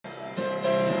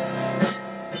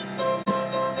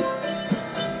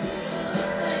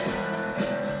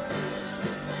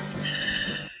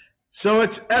So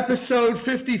it's episode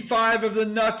 55 of the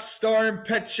Nuts, starring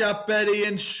Pet Shop Betty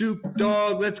and Shoop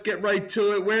Dog. Let's get right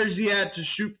to it. Where's he at, to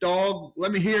Shoop Dog?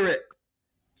 Let me hear it.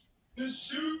 The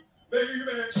Shoop, baby.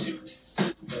 Shoop.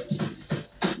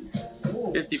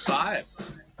 55.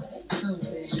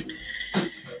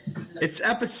 It's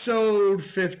episode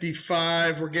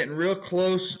 55. We're getting real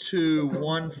close to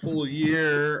 1 full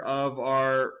year of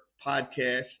our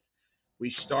podcast.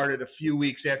 We started a few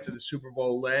weeks after the Super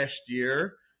Bowl last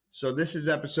year. So this is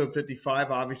episode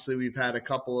 55. Obviously, we've had a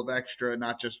couple of extra,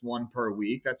 not just one per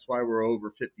week. That's why we're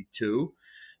over 52.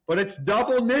 But it's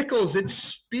double nickels. It's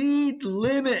speed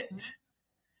limit.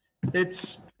 It's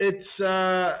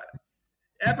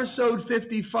episode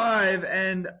 55,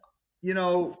 and you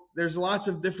know, there's lots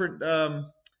of different. I'm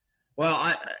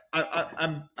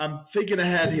thinking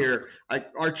ahead here.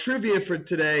 Our trivia for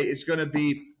today is going to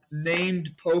be named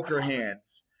poker hands,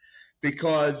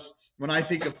 because when I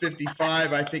think of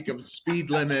 55, I think of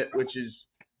speed limit, which is,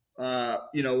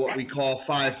 what we call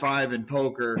 5-5 in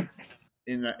poker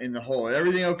in the hole.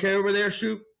 Everything okay over there,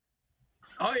 Shoop?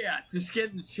 Oh yeah, just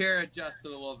getting the chair adjusted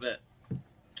a little bit.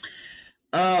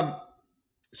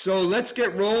 So let's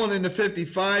get rolling into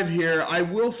 55 here. I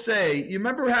will say, you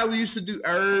remember how we used to do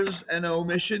errors and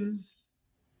omissions?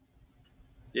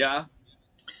 Yeah.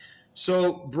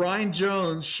 So Brian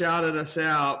Jones shouted us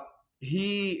out.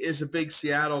 He is a big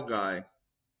Seattle guy.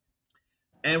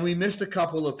 And we missed a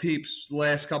couple of peeps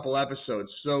last couple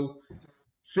episodes. So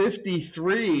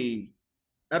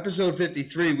episode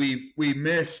 53, we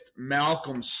missed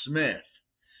Malcolm Smith.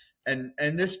 And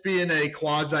this being a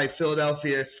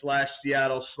quasi-Philadelphia /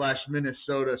 Seattle /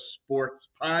 Minnesota sports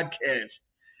podcast,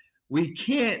 we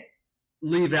can't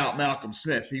leave out Malcolm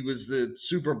Smith. He was the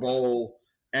Super Bowl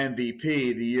MVP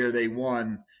the year they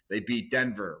won. They beat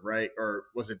Denver, right? Or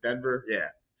was it Denver?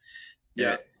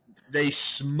 Yeah. They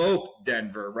smoked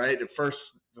Denver, right? The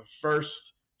first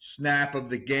snap of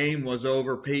the game was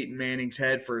over Peyton Manning's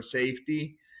head for a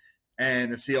safety,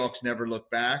 and the Seahawks never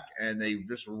looked back, and they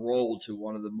just rolled to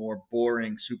one of the more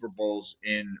boring Super Bowls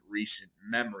in recent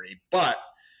memory. But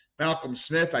Malcolm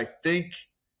Smith, I think,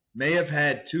 may have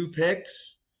had 2 picks,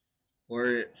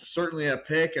 or certainly a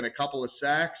pick and a couple of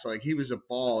sacks. Like, he was a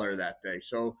baller that day.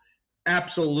 So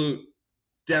absolute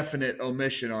definite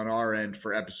omission on our end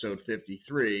for episode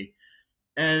 53.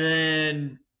 And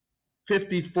then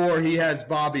 54, he has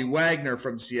Bobby Wagner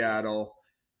from Seattle.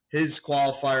 His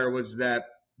qualifier was that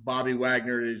Bobby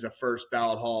Wagner is a first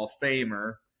ballot Hall of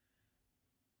Famer.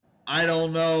 I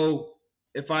don't know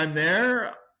if I'm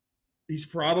there. He's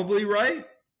probably right,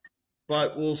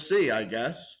 but we'll see, I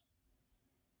guess.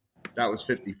 That was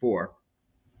 54.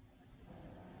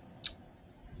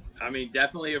 I mean,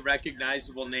 definitely a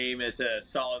recognizable name as a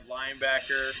solid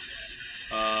linebacker.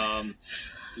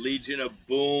 Legion of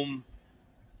Boom,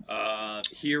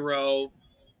 hero.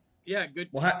 Yeah,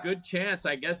 good chance.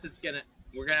 I guess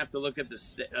we're gonna have to look at the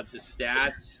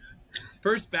stats.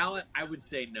 First ballot, I would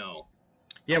say no.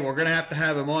 Yeah, we're gonna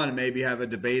have him on and maybe have a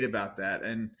debate about that.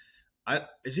 And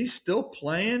is he still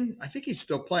playing? I think he's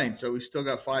still playing. So we still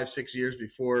got 5-6 years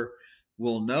before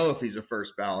we'll know if he's a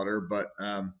first balloter. But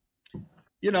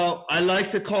I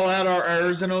like to call out our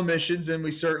errors and omissions, and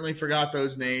we certainly forgot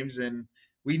those names. And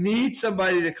we need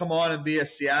somebody to come on and be a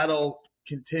Seattle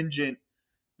contingent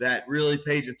that really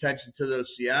pays attention to those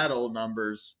Seattle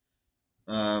numbers,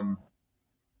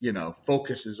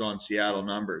 focuses on Seattle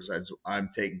numbers, as I'm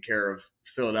taking care of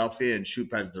Philadelphia and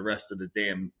Shoop has the rest of the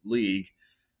damn league.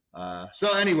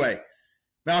 So anyway,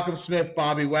 Malcolm Smith,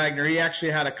 Bobby Wagner, he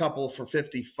actually had a couple for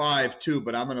 55 too,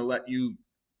 but I'm going to let you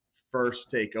first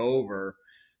take over.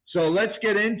 So let's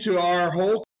get into our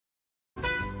whole.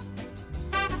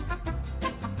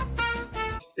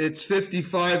 It's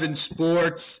 55 in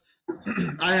sports.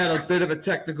 I had a bit of a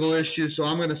technical issue, so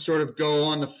I'm going to sort of go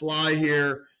on the fly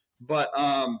here. But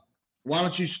why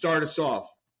don't you start us off?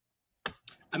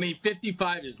 I mean,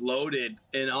 55 is loaded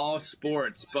in all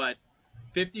sports, but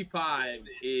 55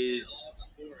 is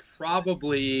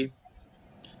probably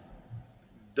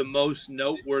the most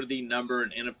noteworthy number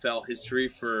in NFL history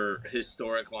for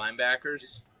historic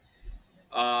linebackers.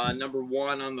 Number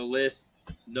 1 on the list,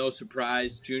 no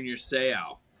surprise, Junior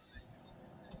Seau.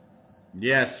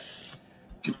 Yes.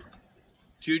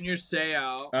 Junior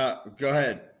Seau. Go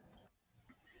ahead.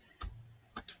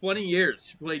 20 years.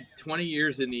 He played 20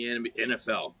 years in the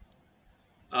NFL.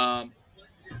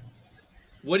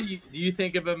 What do you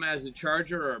think of him as a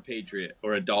Charger or a Patriot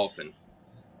or a Dolphin?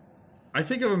 I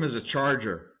think of him as a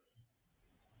Charger.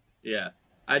 Yeah,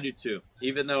 I do too.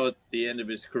 Even though at the end of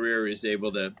his career he's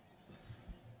able to.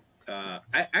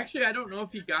 I don't know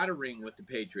if he got a ring with the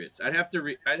Patriots. I'd have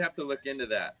to look into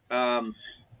that.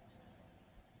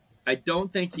 I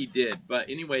don't think he did. But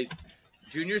anyways,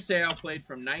 Junior Seau played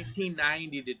from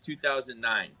 1990 to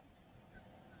 2009.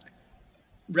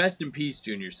 Rest in peace,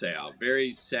 Junior Seau.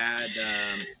 Very sad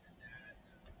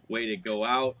way to go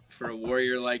out for a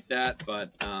warrior like that.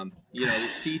 But, the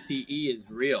CTE is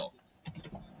real.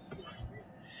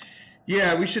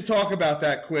 Yeah, we should talk about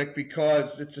that quick because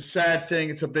it's a sad thing.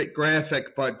 It's a bit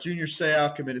graphic, but Junior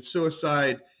Seau committed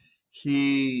suicide.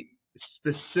 He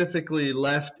specifically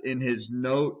left in his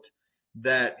note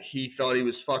that he thought he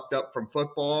was fucked up from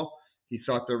football. He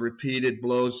thought the repeated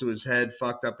blows to his head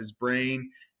fucked up his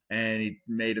brain, and he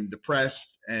made him depressed.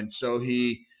 And so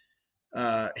he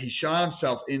shot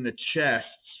himself in the chest,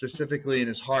 specifically in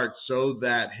his heart, so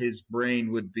that his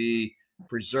brain would be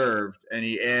preserved. And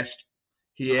he asked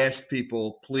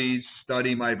people, please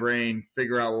study my brain,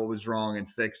 figure out what was wrong, and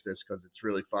fix this because it's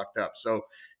really fucked up. So,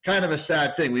 kind of a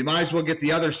sad thing. We might as well get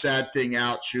the other sad thing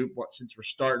out, since we're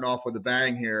starting off with a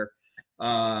bang here.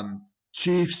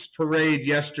 Chiefs parade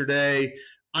yesterday.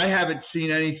 I haven't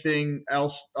seen anything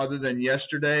else other than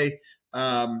yesterday.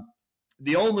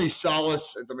 The only solace,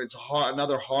 it's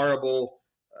another horrible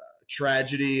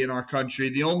tragedy in our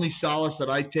country. The only solace that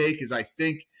I take is I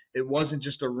think it wasn't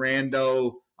just a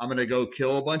rando, I'm going to go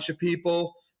kill a bunch of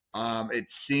people. It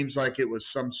seems like it was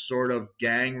some sort of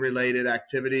gang-related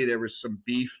activity. There was some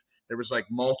beef. There was like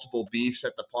multiple beefs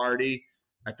at the party,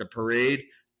 at the parade.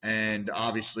 And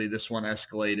obviously this one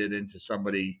escalated into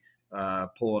somebody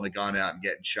pulling a gun out and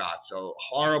getting shot. So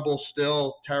horrible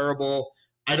still, terrible.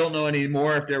 I don't know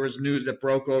anymore if there was news that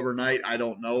broke overnight. I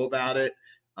don't know about it.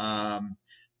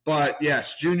 But yes,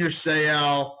 Junior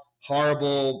Seau,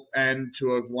 horrible end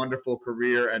to a wonderful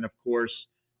career. And of course,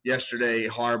 yesterday,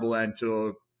 horrible end to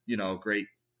a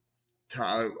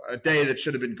day that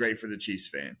should have been great for the Chiefs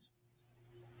fans.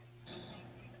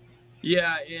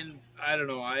 Yeah, and I don't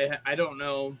know. I don't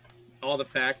know all the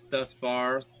facts thus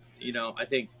far. I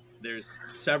think there's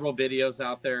several videos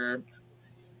out there.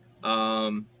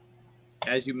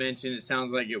 As you mentioned, it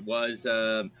sounds like it was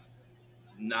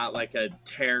not like a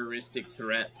terroristic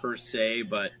threat per se,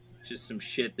 but just some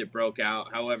shit that broke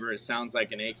out. However, it sounds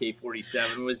like an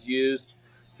AK-47 was used,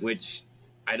 which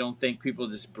I don't think people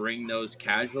just bring those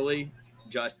casually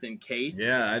just in case.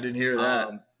 Yeah, I didn't hear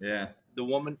that. Yeah. The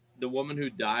woman who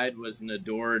died was an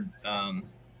adored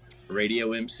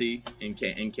radio MC in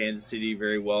Kansas City,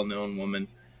 very well-known woman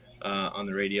on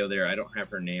the radio there. I don't have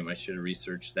her name. I should have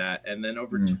researched that. And then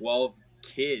over 12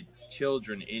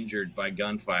 children injured by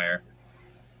gunfire.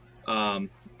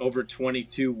 Over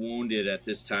 22 wounded at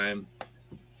this time.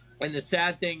 And the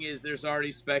sad thing is there's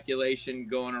already speculation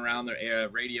going around the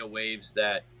radio waves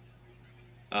that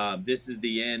this is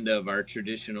the end of our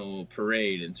traditional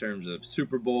parade in terms of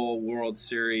Super Bowl, World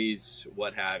Series,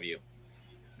 what have you.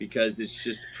 Because it's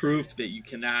just proof that you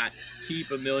cannot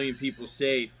keep 1 million people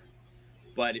safe.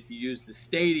 But if you use the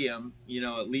stadium,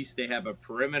 at least they have a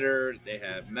perimeter, they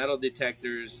have metal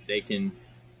detectors, they can,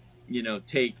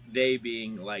 they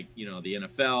being like, the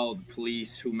NFL, the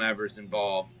police, whomever's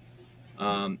involved.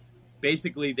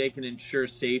 Basically, they can ensure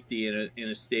safety in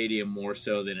a stadium more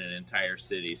so than an entire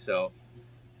city. So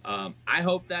I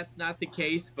hope that's not the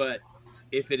case, but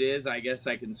if it is, I guess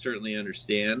I can certainly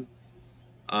understand.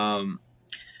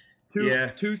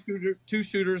 Two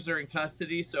shooters are in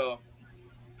custody, so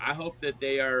I hope that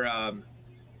they are. I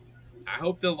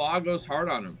hope the law goes hard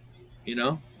on them.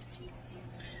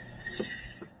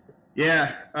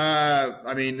 Yeah,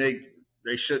 I mean they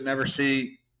should never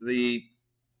see the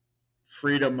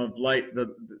freedom of light,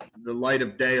 the light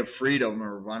of day of freedom,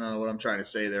 or I don't know what I'm trying to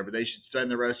say there, but they should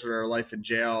spend the rest of their life in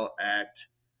jail at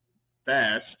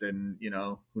best, and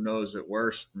who knows at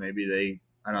worst, maybe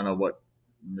I don't know what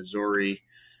Missouri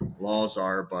laws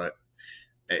are, but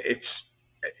it's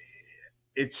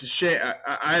a shame.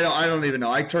 I don't even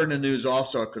know. I turn the news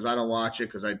also because I don't watch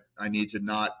it because I need to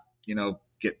not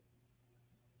get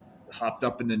hopped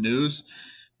up in the news,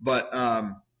 but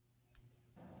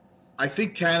I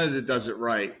think Canada does it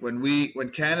right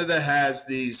when Canada has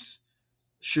these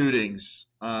shootings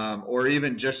or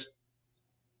even just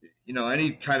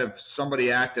any kind of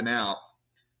somebody acting out,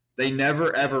 they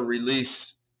never ever release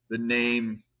the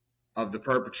name of the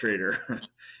perpetrator.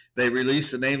 They release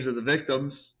the names of the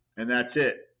victims, and that's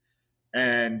it.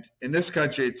 And in this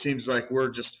country, it seems like we're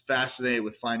just fascinated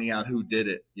with finding out who did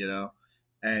it,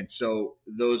 and so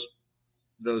those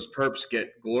perps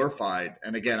get glorified.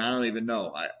 And again, I don't even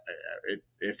know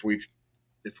if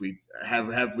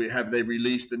they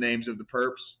released the names of the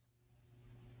perps.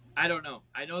 I don't know.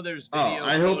 I know there's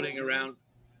videos floating around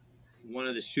one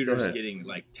of the shooters getting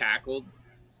tackled.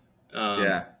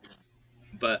 Yeah.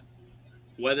 But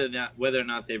Whether or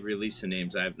not they've released the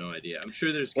names, I have no idea. I'm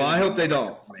sure there's. Well, I hope they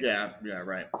don't. Yeah,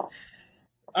 right.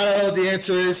 I don't know what the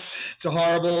answer is. It's a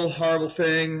horrible, horrible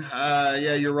thing.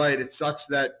 Yeah, you're right. It sucks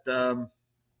that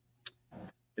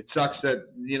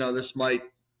this might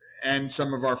end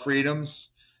some of our freedoms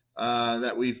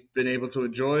that we've been able to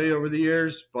enjoy over the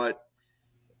years. But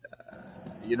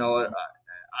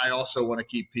I also want to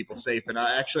keep people safe, and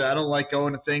I don't like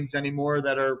going to things anymore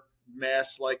that are mass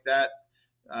like that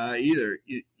either.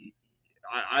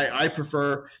 I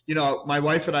prefer, my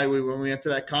wife and I, when we went to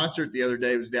that concert the other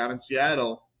day, it was down in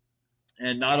Seattle,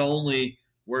 and not only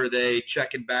were they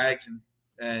checking bags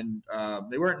and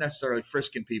they weren't necessarily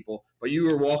frisking people, but you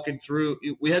were walking through.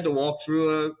 We had to walk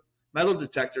through a metal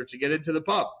detector to get into the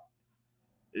pub.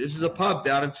 This is a pub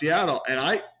down in Seattle, and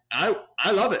I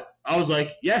love it. I was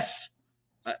like, yes,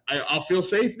 I'll feel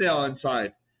safe now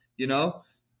inside,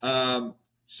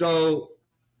 So,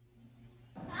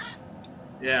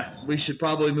 yeah, we should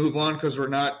probably move on because we're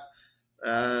not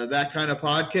that kind of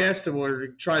podcast, and we're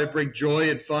trying to bring joy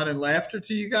and fun and laughter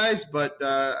to you guys. But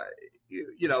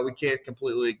we can't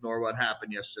completely ignore what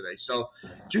happened yesterday. So,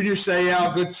 Junior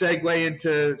Seau, good segue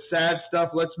into sad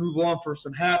stuff. Let's move on for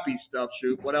some happy stuff.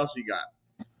 Shoot, what else you got?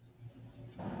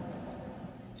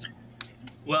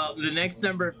 Well, the next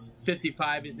number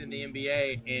 55 is in the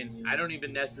NBA, and I don't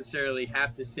even necessarily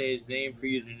have to say his name for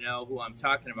you to know who I'm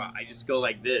talking about. I just go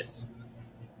like this.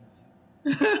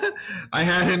 I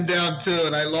had him down too,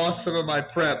 and I lost some of my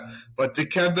prep. But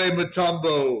Dikembe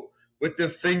Mutombo with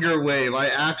the finger wave,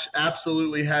 I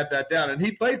absolutely had that down. And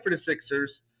he played for the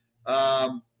Sixers,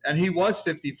 and he was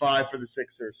 55 for the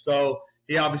Sixers. So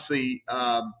he obviously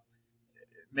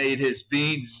made his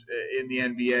beans in the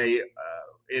NBA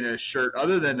in a shirt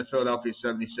other than the Philadelphia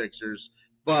 76ers.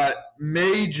 But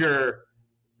major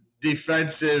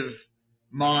defensive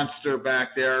monster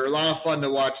back there. A lot of fun to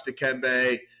watch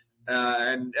Dikembe.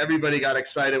 And everybody got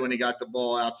excited when he got the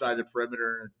ball outside the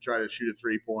perimeter and tried to shoot a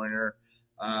three-pointer.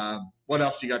 What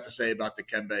else you got to say about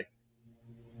Dikembe?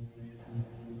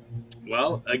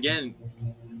 Well, again,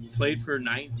 played for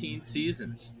 19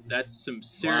 seasons. That's some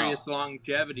serious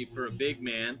longevity for a big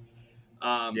man.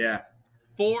 Yeah.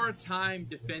 4-time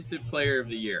Defensive Player of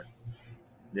the Year.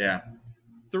 Yeah.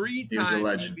 3-time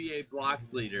NBA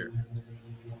blocks leader.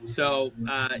 So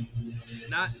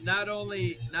not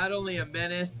only a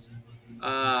menace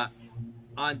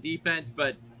on defense,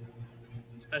 but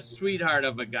a sweetheart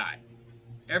of a guy.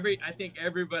 I think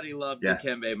everybody loved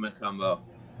Dikembe Mutombo.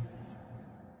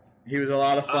 He was a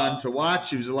lot of fun to watch.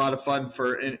 He was a lot of fun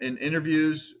in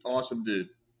interviews. Awesome dude.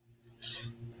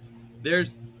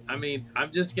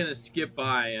 I'm just gonna skip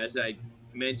by, as I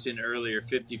mentioned earlier.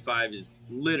 55 is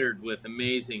littered with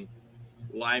amazing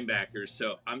linebackers,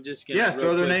 so I'm just gonna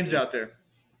throw their names out there.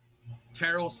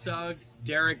 Terrell Suggs,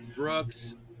 Derek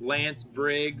Brooks, Lance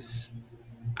Briggs.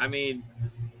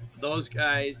 Those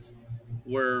guys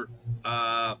were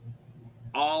all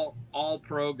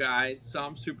pro guys,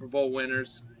 some Super Bowl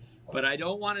winners. But I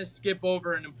don't want to skip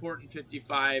over an important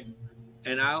 55,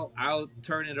 and I'll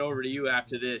turn it over to you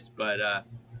after this. But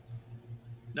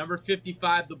number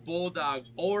 55, the Bulldog,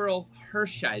 Orel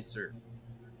Hershiser.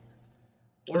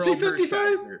 Orel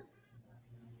Hershiser.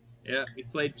 Yeah, he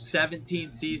played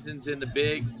 17 seasons in the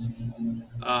Bigs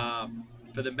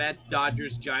for the Mets,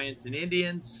 Dodgers, Giants, and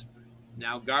Indians.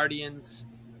 Now Guardians.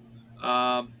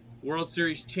 World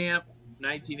Series champ,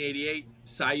 1988.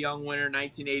 Cy Young winner,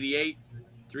 1988.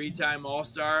 3-time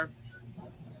All-Star.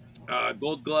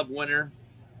 Gold Glove winner.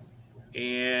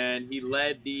 And he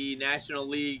led the National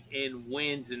League in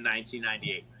wins in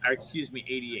 1998. Or excuse me,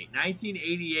 88.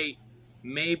 1988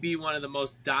 may be one of the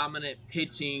most dominant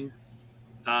pitching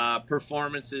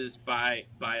performances by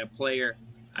a player.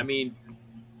 In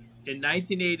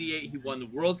 1988, he won the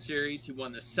World Series. He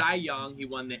won the Cy Young. He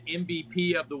won the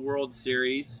MVP of the World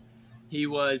Series. He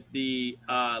was the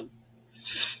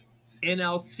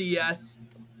NLCS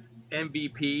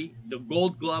MVP, the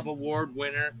Gold Glove Award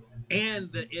winner, and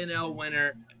the NL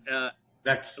winner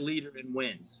leader in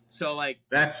wins. So,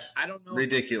 that's I don't know.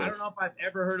 Ridiculous. I don't know if I've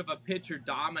ever heard of a pitcher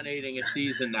dominating a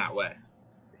season that way.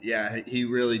 Yeah, he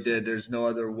really did. There's no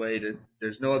other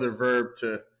there's no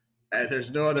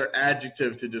other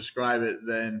adjective to describe it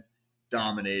than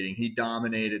dominating. He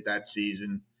dominated that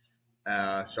season.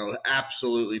 So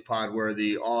absolutely pod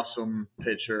worthy, awesome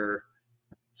pitcher.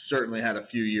 Certainly had a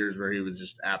few years where he was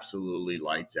just absolutely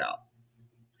lights out.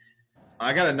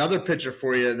 I got another pitcher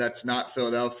for you that's not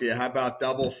Philadelphia. How about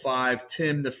 5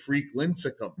 Tim the Freak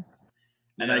Lincecum?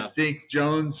 And I think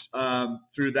Jones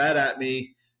threw that at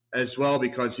me as well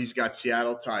because he's got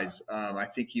Seattle ties. I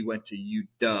think he went to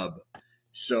UW.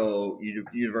 So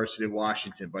University of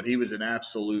Washington, but he was an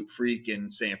absolute freak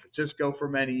in San Francisco for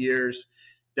many years.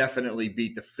 Definitely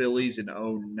beat the Phillies in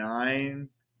 '09.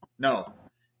 No,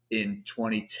 in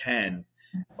 2010.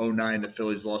 '09, the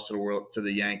Phillies lost to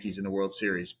the Yankees in the World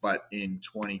Series, but in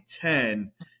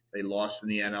 2010 they lost in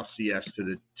the NLCS to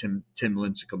the Tim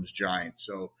Lincecum's Giants.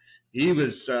 So he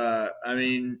was,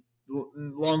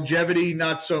 longevity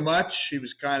not so much. He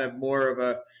was kind of more of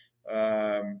a,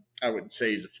 I wouldn't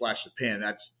say he's a flash in the pan.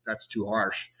 That's too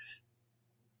harsh.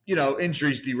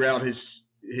 Injuries derailed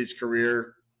his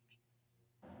career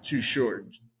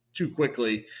too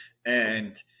quickly,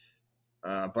 and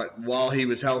but while he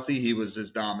was healthy, he was as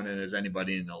dominant as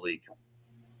anybody in the league.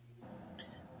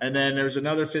 And then there's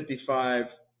another 55.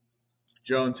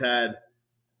 Jones had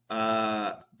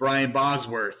Brian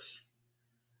Bosworth.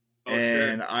 Oh,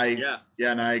 and sure.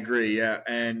 And I agree. Yeah,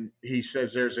 and he says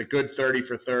there's a good 30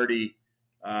 for 30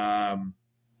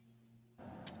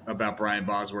 about Brian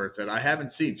Bosworth that I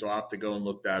haven't seen, so I'll have to go and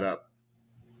look that up.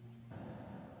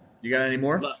 You got any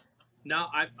more? Look, no,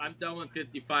 I'm done with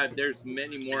 55. There's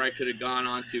many more I could have gone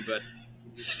on to, but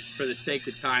for the sake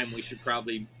of time, we should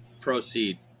probably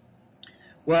proceed.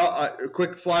 Well, a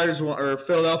quick Flyers one, or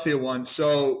Philadelphia one.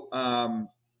 So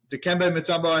Dikembe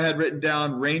Mutombo I had written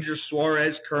down. Ranger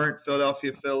Suarez, current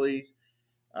Philadelphia Phillies,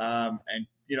 and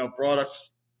brought us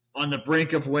on the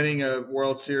brink of winning a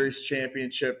World Series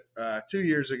championship 2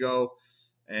 years ago,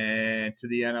 and to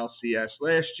the NLCS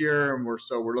last year. And we're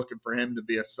looking for him to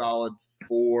be a solid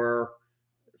four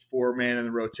man in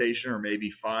the rotation, or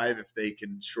maybe five if they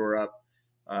can shore up.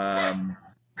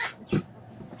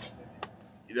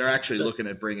 They're actually looking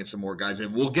at bringing some more guys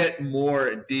in. We'll get more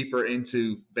and deeper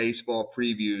into baseball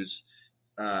previews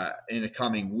in the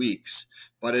coming weeks.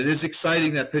 But it is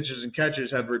exciting that pitchers and catchers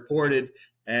have reported,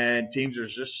 and teams are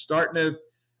just starting to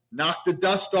knock the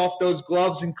dust off those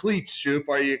gloves and cleats, Shoop.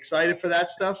 Are you excited for that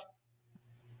stuff?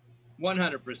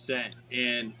 100%.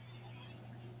 And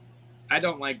I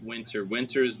don't like winter.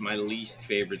 Winter is my least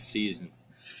favorite season.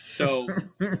 So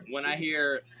when I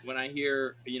hear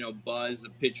buzz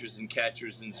of pitchers and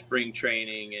catchers in spring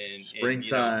training and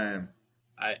springtime,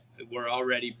 we're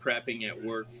already prepping at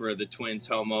work for the Twins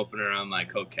home opener. I'm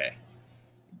like, okay,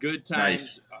 good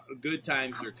times. Nice. Good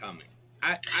times are coming.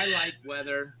 I like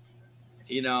weather.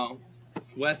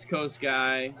 West Coast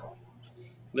guy,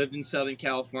 lived in Southern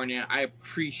California. I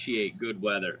appreciate good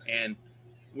weather, and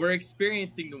we're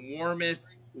experiencing the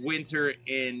warmest winter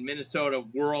in Minnesota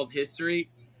world history.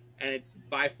 And it's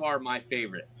by far my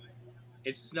favorite.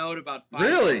 It snowed about 5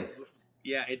 Really? inches.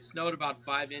 Yeah, it snowed about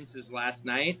 5 inches last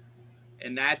night,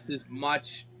 and that's as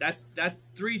much. That's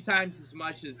 3 times as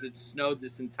much as it snowed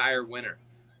this entire winter.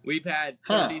 We've had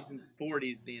 30s and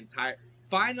 40s the entire.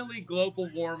 Finally, global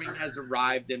warming has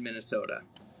arrived in Minnesota.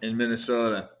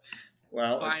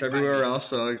 Well, it's everywhere else,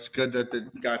 so it's good that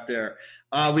it got there.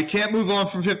 We can't move on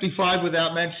from 55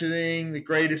 without mentioning the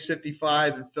greatest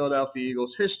 55 in Philadelphia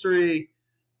Eagles history.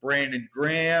 Brandon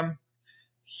Graham.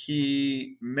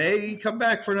 He may come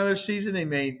back for another season. He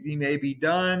may be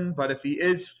done, but if he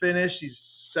is finished, he's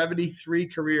 73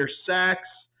 career sacks.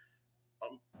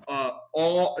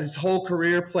 All his whole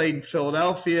career played in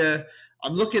Philadelphia.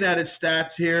 I'm looking at his stats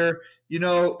here. His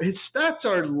stats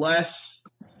are less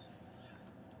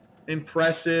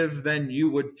impressive than you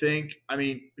would think. I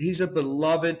mean, he's a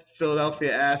beloved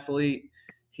Philadelphia athlete.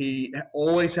 He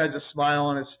always has a smile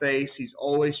on his face. He's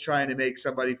always trying to make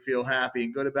somebody feel happy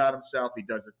and good about himself. He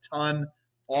does a ton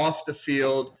off the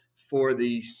field for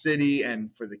the city and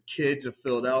for the kids of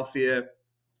Philadelphia.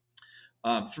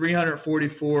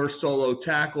 344 solo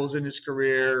tackles in his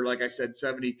career. Like I said,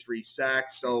 73 sacks.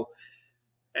 So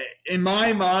in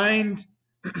my mind,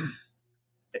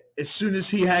 as soon as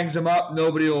he hangs them up,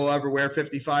 nobody will ever wear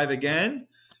 55 again.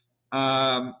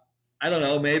 I don't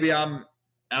know. Maybe I'm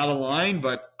out of line,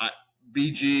 but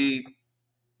BG,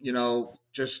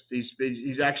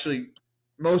 he's actually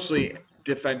mostly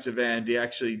defensive end. He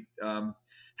actually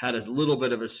had a little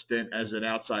bit of a stint as an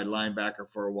outside linebacker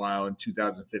for a while in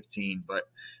 2015. But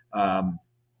I'm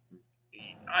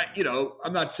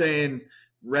not saying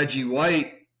Reggie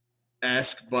White-esque,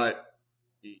 but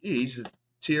he's a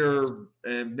tier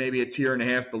and maybe a tier and a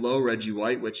half below Reggie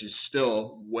White, which is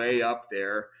still way up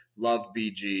there. Love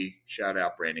BG. Shout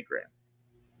out Brandon Graham.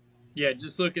 Yeah,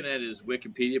 just looking at his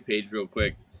Wikipedia page real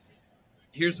quick.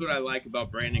 Here's what I like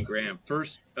about Brandon Graham.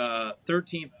 First,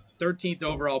 13th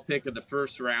overall pick of the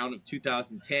first round of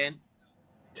 2010.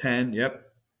 10,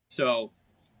 yep. So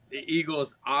the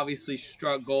Eagles obviously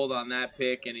struck gold on that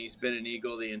pick, and he's been an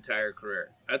Eagle the entire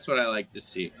career. That's what I like to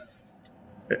see.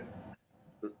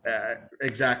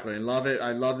 Exactly. I love it.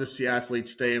 I love to see athletes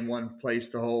stay in one place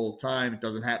the whole time. It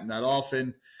doesn't happen that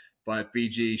often. But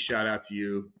BG, shout out to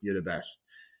you. You're the best.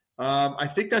 I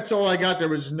think that's all I got. There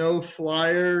was no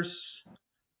Flyers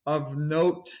of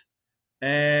note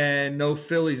and no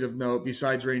Phillies of note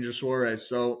besides Ranger Suarez.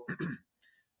 So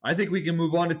I think we can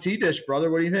move on to T-Dish, brother.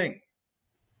 What do you think?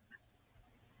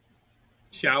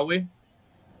 Shall we?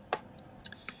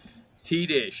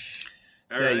 T-Dish.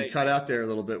 All right. You cut out there a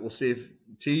little bit. We'll see if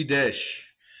T-Dish.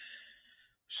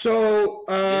 So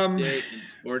I'm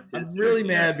really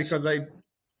mad because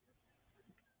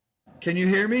Can you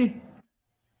hear me?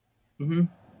 Mm-hmm.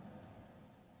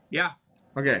 Yeah.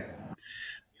 Okay.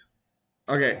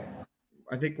 I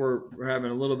think we're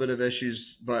having a little bit of issues,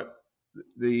 but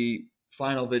the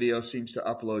final video seems to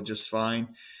upload just fine.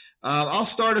 I'll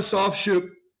start us off, Shoot.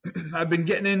 I've been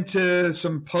getting into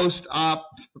some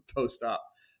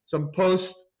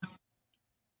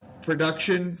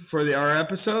post-production for our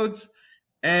episodes.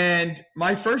 And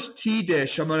my first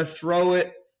T-Dish, I'm going to throw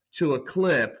it to a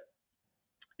clip.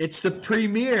 It's the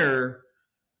premiere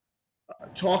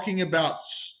talking about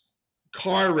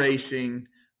car racing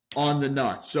on the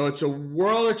Nuts. So it's a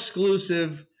world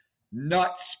exclusive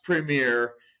Nuts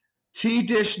premiere.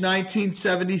 T-Dish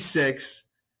 1976,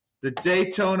 the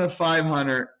Daytona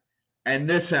 500, and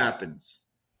this happens.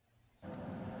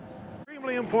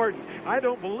 Extremely important. I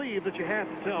don't believe that you have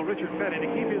to tell Richard Petty to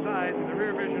keep his eyes in the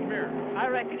rear vision mirror. I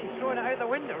reckon he's throwing it out the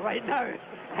window right now.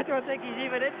 I don't think he's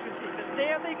even interested. But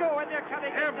there they go, and they're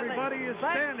coming. Everybody is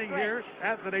standing here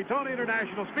at the Daytona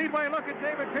International Speedway. Look at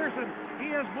David Pearson. He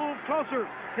has moved closer.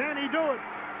 Can he do it?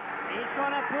 He's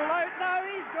going to pull out now.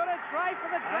 He's going to try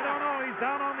for the I track. don't know. He's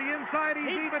down on the inside.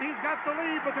 He's got the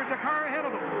lead, but there's a car ahead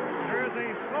of him. There's a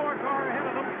slower car ahead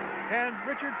of him. And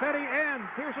Richard Petty and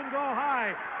Pearson go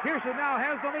high. Pearson now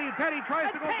has the lead. Petty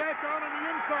tries to go back down on the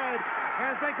inside.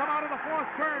 As they come out of the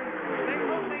fourth turn, they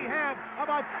only have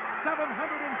about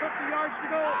 750 yards to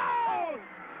go. Oh!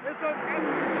 It's a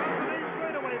main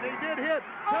straightaway. They did hit.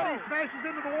 Petty smashes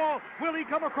into the wall. Will he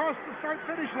come across the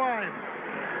start-finish line?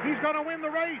 He's going to win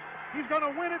the race. He's going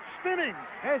to win it spinning,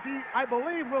 as he, I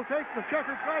believe, will take the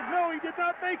checkered flag. No, he did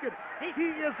not make it. He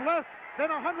is less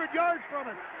than 100 yards from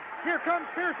it. Here comes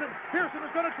Pearson. Pearson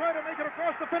is going to try to make it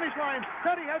across the finish line.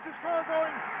 Petty has his car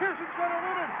going. Pearson's going to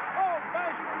win it. Oh,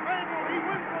 gosh, Randall, he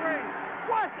wins the race.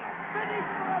 What a finish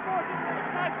for a motor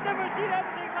race. I've never seen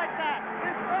anything like that.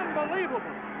 It's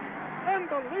unbelievable.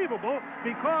 Unbelievable,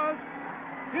 because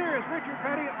here is Richard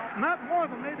Petty, not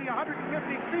more than maybe 150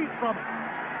 feet from it.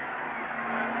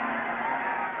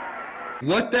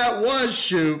 What that was,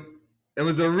 Shoot, it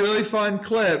was a really fun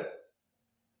clip.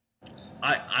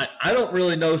 I don't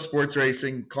really know sports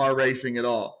racing, car racing at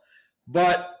all.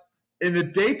 But in the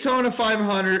Daytona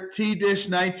 500 T-Dish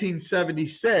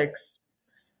 1976,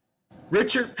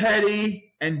 Richard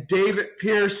Petty and David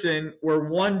Pearson were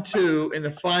 1-2 in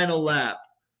the final lap.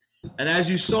 And as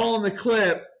you saw in the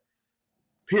clip,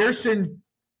 Pearson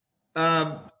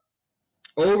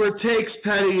overtakes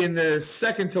Petty in the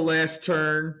second to last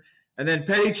turn, and then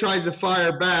Petty tries to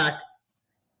fire back.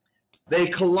 They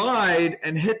collide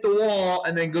and hit the wall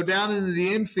and then go down into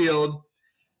the infield,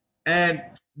 and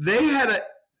they had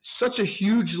such a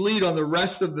huge lead on the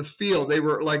rest of the field. They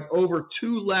were like over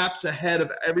 2 laps ahead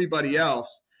of everybody else.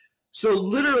 So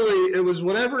literally it was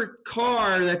whatever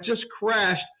car that just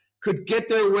crashed could get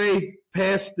their way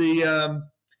past the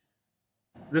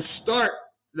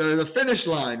finish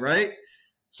line, right?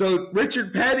 So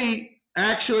Richard Petty,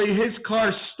 actually his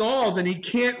car stalls and he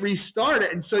can't restart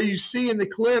it. And so you see in the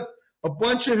clip a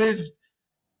bunch of his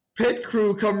pit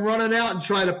crew come running out and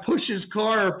try to push his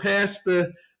car past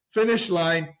the finish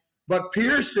line. But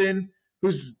Pearson,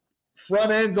 whose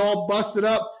front end's all busted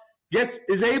up,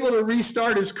 is able to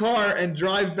restart his car and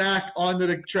drive back onto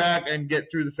the track and get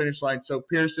through the finish line. So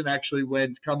Pearson actually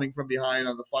wins, coming from behind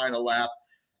on the final lap.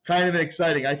 Kind of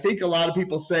exciting. I think a lot of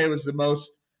people say it was the most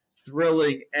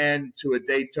thrilling end to a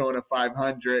Daytona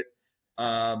 500.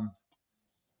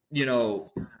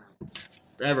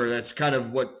 Ever. That's kind of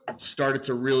what started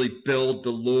to really build the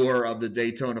lure of the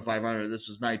Daytona 500. This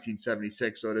was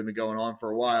 1976, so it had been going on for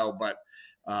a while. But,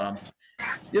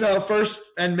 first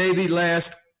and maybe last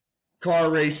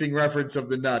car racing reference of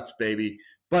the Nuts, baby.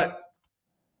 But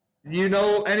you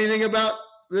know anything about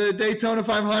the Daytona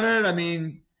 500? I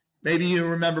mean, maybe you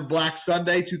remember Black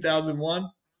Sunday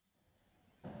 2001?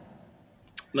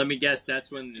 Let me guess, that's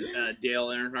when Dale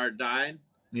Earnhardt died?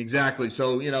 Exactly.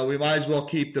 So, we might as well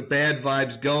keep the bad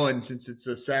vibes going since it's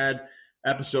a sad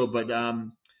episode. But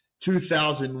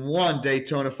 2001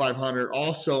 Daytona 500,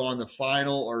 also on the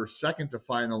final or second to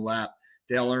final lap,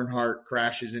 Dale Earnhardt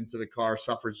crashes into the car,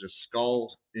 suffers a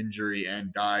skull injury,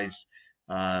 and dies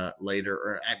later,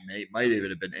 or it might even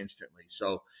have been instantly.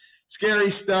 So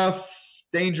scary stuff,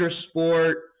 dangerous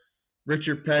sport.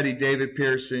 Richard Petty, David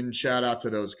Pearson, shout out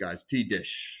to those guys. T-Dish.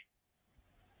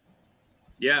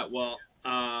 Yeah, well,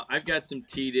 I've got some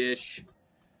T-Dish.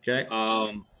 Okay.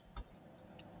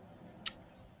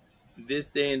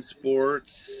 This day in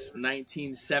sports,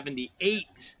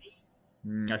 1978.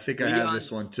 I think I have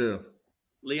this one too.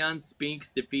 Leon Spinks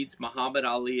defeats Muhammad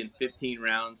Ali in 15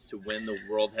 rounds to win the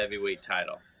world heavyweight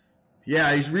title.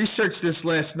 Yeah, he's researched this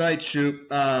last night, Shoot.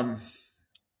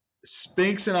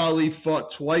 Spinks and Ali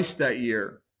fought twice that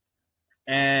year.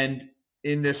 And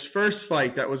in this first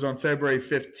fight that was on February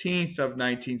 15th of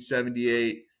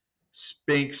 1978,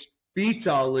 Spinks beats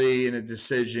Ali in a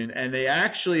decision, and they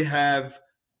actually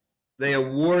they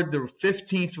award the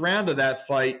 15th round of that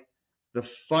fight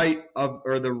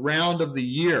the round of the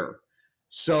year.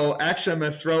 So actually I'm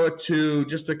going to throw it to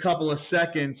just a couple of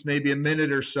seconds, maybe a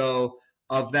minute or so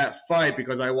of that fight,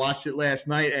 because I watched it last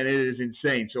night and it is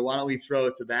insane. So why don't we throw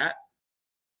it to that?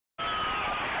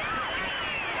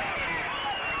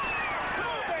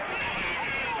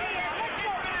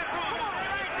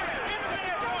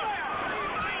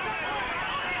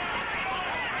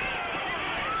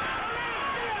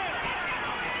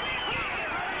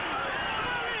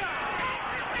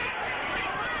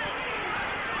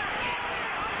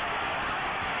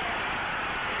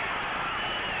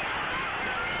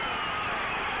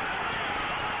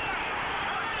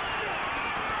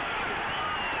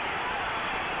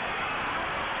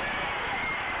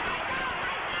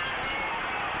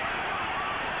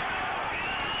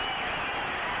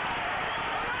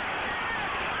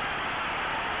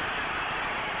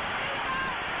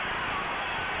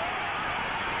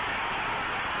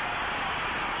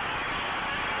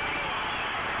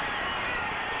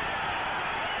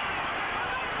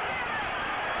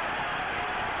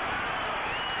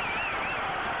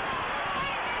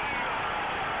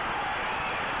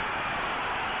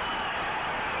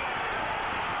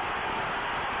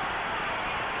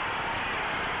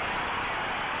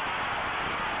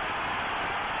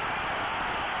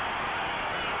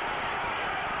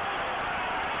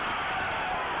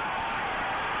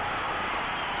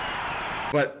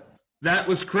 But that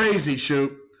was crazy,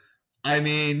 Shoot. I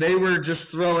mean, they were just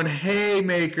throwing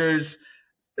haymakers,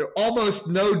 almost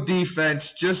no defense,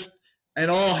 and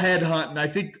all head hunting.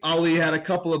 I think Ali had a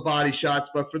couple of body shots,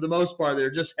 but for the most part, they were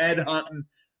just head hunting,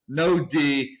 no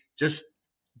D, just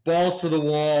balls to the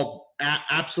wall,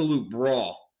 absolute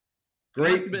brawl.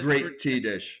 Great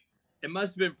T-Dish. It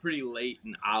must have been pretty late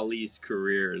in Ali's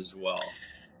career as well.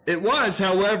 It was,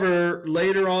 however,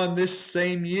 later on this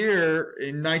same year,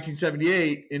 in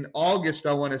 1978, in August,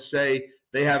 I want to say,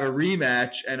 they have a rematch,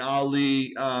 and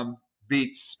Ali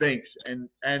beats Spinks.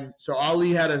 And so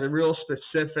Ali had a real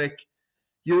specific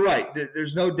 – you're right,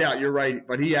 there's no doubt you're right,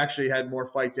 but he actually had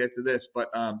more fights after this. But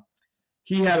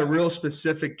he had a real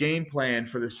specific game plan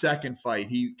for the second fight.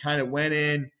 He kind of went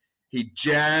in, he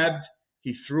jabbed,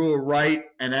 he threw a right,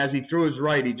 and as he threw his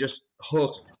right, he just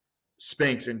hooked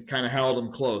Spinks and kind of held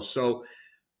him close. So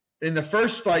in the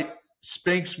first fight,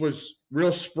 Spinks was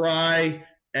real spry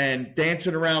and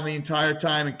dancing around the entire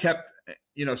time and kept,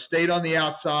 stayed on the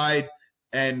outside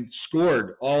and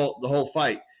scored the whole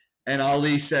fight. And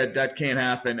Ali said that can't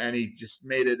happen, and he just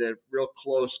made it a real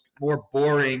close, more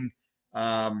boring,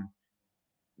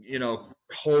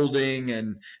 holding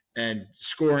and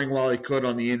scoring while he could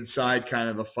on the inside kind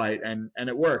of a fight, and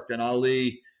it worked. And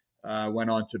Ali went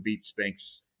on to beat Spinks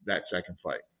that second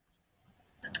fight.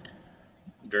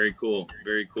 Very cool.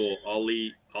 Very cool.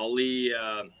 Ali,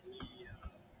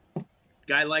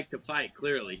 guy liked to fight,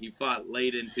 clearly. He fought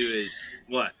late into his,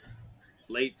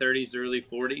 late 30s, early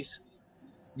 40s?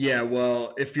 Yeah,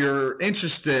 well, if you're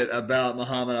interested about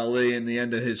Muhammad Ali and the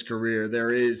end of his career,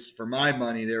 for my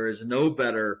money, there is no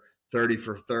better 30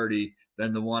 for 30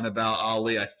 than the one about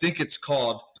Ali. I think it's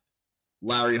called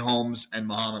Larry Holmes and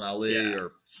Muhammad Ali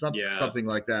or something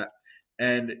like that.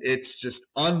 And it's just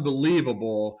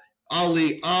unbelievable.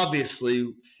 Ali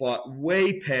obviously fought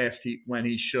way past when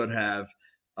he should have.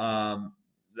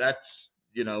 That's,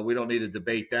 we don't need to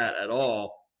debate that at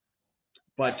all.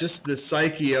 But just the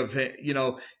psyche of,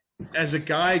 as a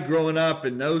guy growing up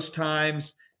in those times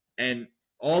and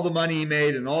all the money he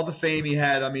made and all the fame he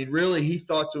had, I mean, really, he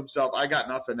thought to himself, I got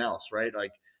nothing else, right?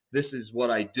 Like, this is what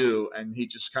I do. And he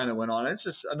just kind of went on. It's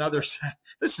just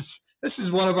this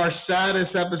is one of our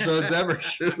saddest episodes ever,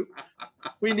 Shoot.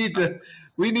 We need to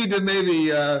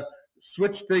maybe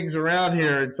switch things around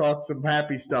here and talk some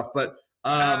happy stuff. But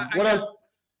what else?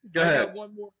 Go ahead.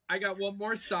 I got one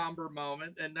more somber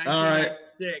moment in All right.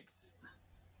 1996.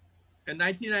 In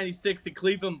 1996, the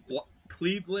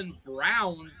Cleveland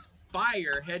Browns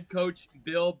fire head coach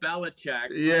Bill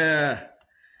Belichick Yeah.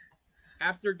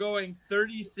 after going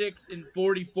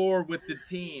 36-44 with the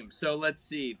team. So let's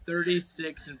see,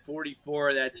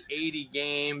 36-44. That's 80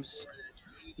 games,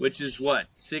 which is what,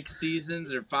 6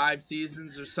 seasons or 5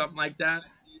 seasons or something like that.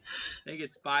 I think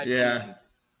it's 5 seasons.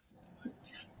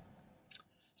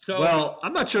 So, well,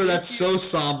 I'm not sure that's so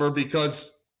somber because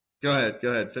go ahead,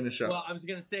 finish up. Well, I was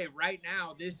going to say right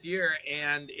now, this year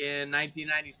and in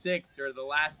 1996 are the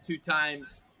last 2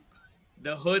 times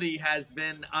the hoodie has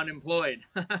been unemployed.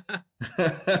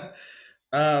 Yeah,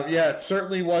 it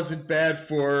certainly wasn't bad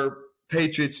for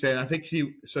Patriots fan. I think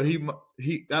he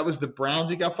that was the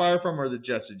Browns he got fired from, or the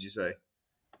Jets, did you say?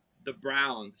 The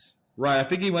Browns. Right. I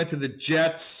think he went to the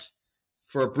Jets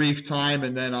for a brief time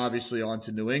and then obviously on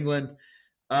to New England.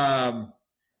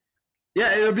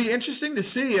 Yeah, it'll be interesting to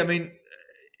see. I mean,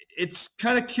 it's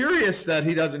kind of curious that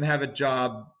he doesn't have a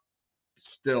job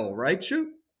still, right, Shoot?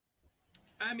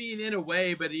 I mean, in a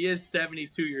way, but he is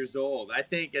 72 years old. I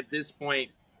think at this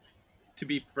point, to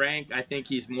be frank, I think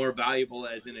he's more valuable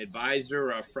as an advisor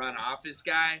or a front office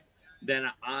guy than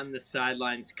an on the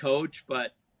sidelines coach.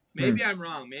 But maybe I'm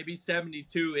wrong. Maybe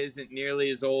 72 isn't nearly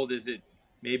as old as it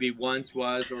maybe once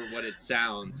was or what it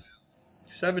sounds.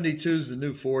 72 is the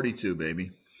new 42,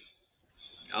 baby.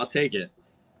 I'll take it.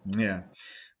 Yeah.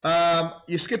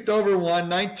 You skipped over one,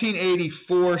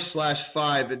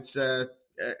 1984/5.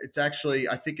 It's actually,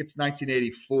 I think it's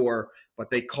 1984, but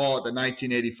they call it the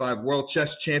 1985 World Chess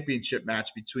Championship match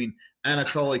between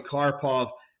Anatoly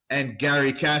Karpov and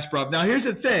Garry Kasparov. Now, here's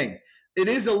the thing. It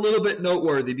is a little bit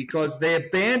noteworthy because they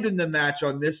abandoned the match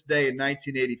on this day in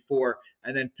 1984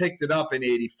 and then picked it up in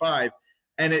 85,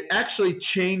 and it actually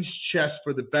changed chess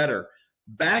for the better.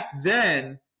 Back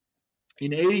then,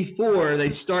 in 84,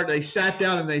 they sat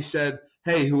down and they said,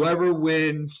 hey, whoever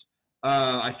wins,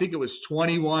 I think it was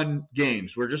 21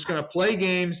 games. We're just going to play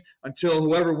games until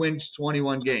whoever wins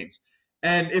 21 games.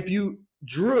 And if you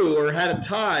drew or had a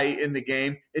tie in the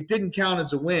game, it didn't count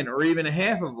as a win or even a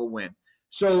half of a win.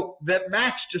 So that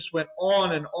match just went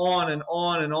on and on and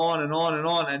on and on and on and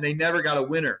on, and they never got a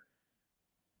winner.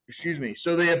 Excuse me.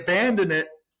 So they abandoned it,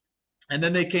 and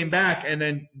then they came back, and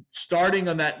then starting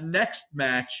on that next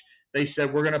match, they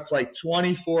said, we're going to play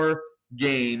 24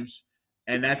 games,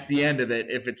 and that's the end of it.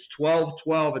 If it's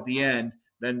 12-12 at the end,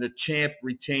 then the champ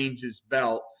retains his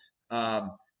belt.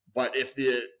 But if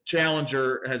the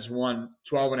challenger has won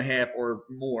 12 and a half or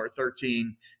more,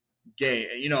 13 game,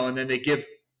 and then they give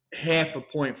half a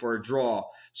point for a draw.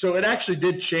 So it actually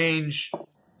did change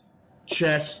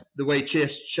chess, the way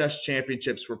chess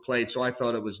championships were played. So I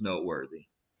thought it was noteworthy.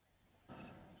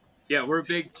 Yeah, we're a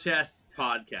big chess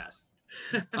podcast.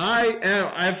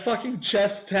 I have fucking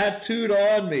chess tattooed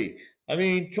on me. I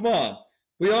mean, come on.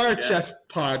 We are a chess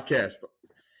podcast.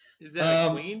 Is that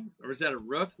a queen or is that a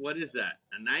rook? What is that?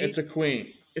 A knight? It's a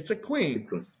queen. It's a queen.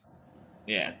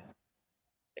 Yeah.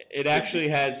 It actually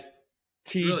has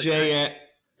TJM. Really nice.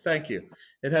 Thank you.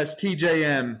 It has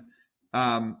TJM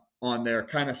on there.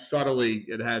 Kind of subtly,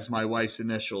 it has my wife's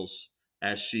initials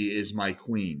as she is my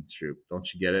queen. True. Don't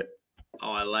you get it?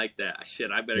 Oh, I like that.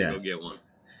 Shit, I better go get one.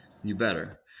 You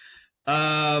better.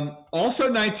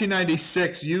 Also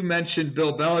 1996, you mentioned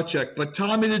Bill Belichick, but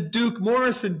Tommy the Duke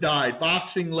Morrison died.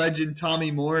 Boxing legend Tommy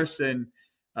Morrison.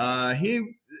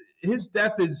 His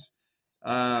death is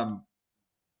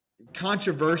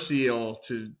controversial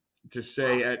to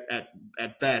say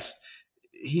at best.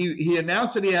 He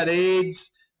announced that he had AIDS,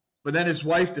 but then his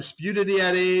wife disputed he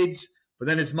had AIDS, but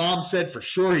then his mom said for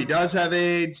sure he does have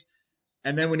AIDS.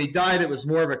 And then when he died, it was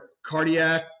more of a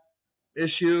cardiac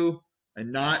issue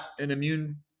and not an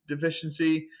immune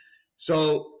deficiency.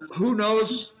 So who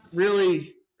knows,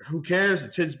 really, who cares?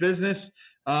 It's his business.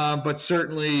 But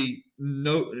certainly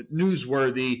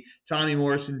newsworthy. Tommy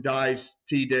Morrison dies,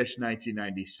 T-Dish,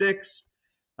 1996.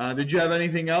 Did you have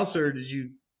anything else, or is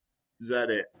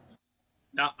that it?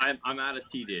 No, I'm out of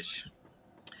T-Dish.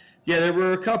 Yeah, there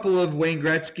were a couple of Wayne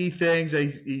Gretzky things.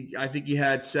 I think he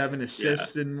had 7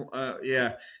 assists,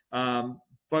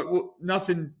 but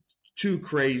nothing too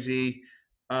crazy.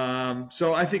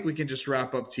 So I think we can just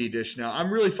wrap up T-Dish now.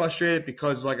 I'm really frustrated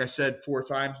because, like I said 4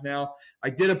 times now, I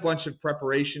did a bunch of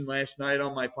preparation last night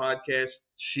on my podcast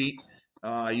sheet.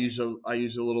 I use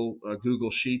a little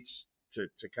Google Sheets to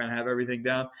kind of have everything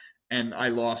down, and I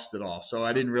lost it all. So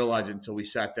I didn't realize it until we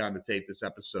sat down to tape this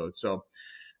episode. So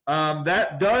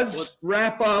that does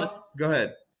wrap up. Go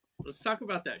ahead. Let's talk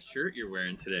about that shirt you're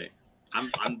wearing today.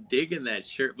 I'm digging that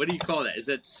shirt. What do you call that? Is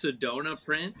that Sedona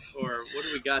print or what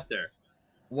do we got there?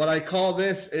 What I call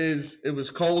this is it was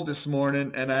cold this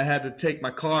morning and I had to take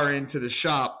my car into the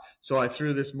shop, so I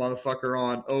threw this motherfucker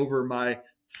on over my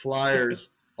Flyers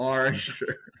orange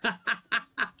shirt.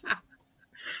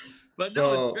 But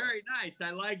no, it's very nice.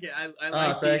 I like it. I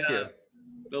like thank you.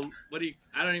 What do you?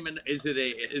 I don't even. Is it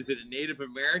a Native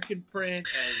American print?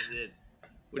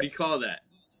 What do you call that?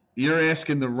 You're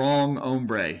asking the wrong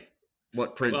hombre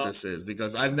what print this is,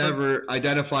 because I've never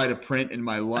identified a print in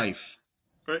my life.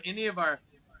 For any of our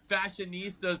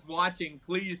fashionistas watching,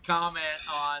 please comment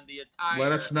on the attire.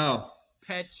 Let us know.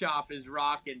 Pet Shop is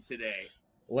rocking today.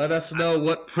 Let us know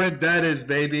what print that is,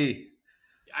 baby.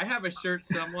 I have a shirt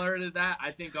similar to that.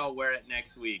 I think I'll wear it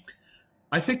next week.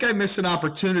 I think I missed an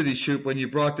opportunity, Shoot. When you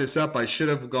brought this up, I should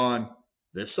have gone,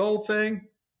 this old thing,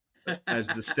 as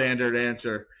the standard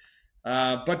answer.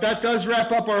 But that does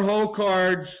wrap up our whole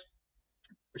cards.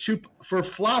 Shoot, for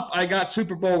flop, I got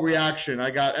Super Bowl reaction.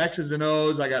 I got X's and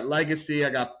O's. I got legacy. I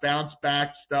got bounce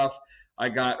back stuff. I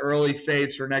got early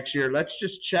fades for next year. Let's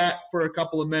just chat for a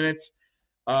couple of minutes.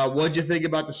 What'd you think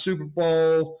about the Super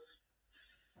Bowl,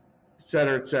 et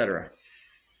cetera, et cetera?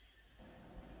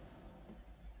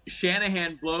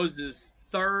 Shanahan blows his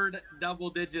third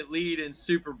double-digit lead in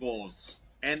Super Bowls,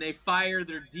 and they fire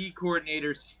their D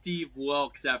coordinator, Steve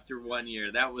Wilkes, after 1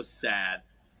 year. That was sad.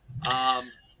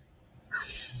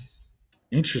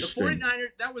 Interesting. The 49ers,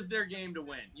 that was their game to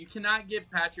win. You cannot give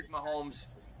Patrick Mahomes,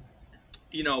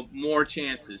 more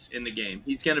chances in the game.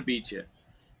 He's going to beat you.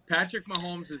 Patrick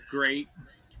Mahomes is great.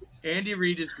 Andy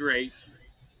Reid is great.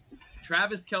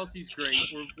 Travis Kelce's great.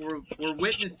 We're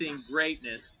witnessing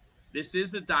greatness. This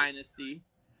is a dynasty.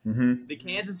 Mm-hmm. The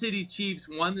Kansas City Chiefs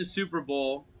won the Super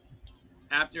Bowl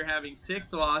after having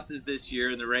 6 losses this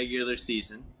year in the regular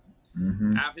season.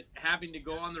 Mm-hmm. Having to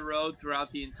go on the road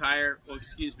throughout the entire,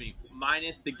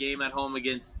 minus the game at home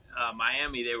against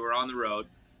Miami, they were on the road.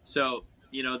 So,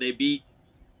 they beat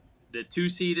the 2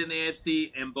 seed in the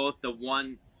AFC and both the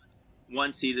one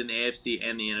seed in the AFC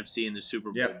and the NFC in the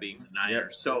Super Bowl, being the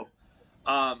Niners. Yep.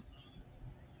 So,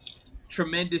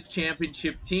 tremendous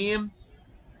championship team.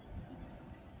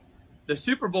 The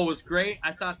Super Bowl was great.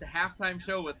 I thought the halftime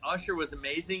show with Usher was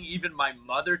amazing. Even my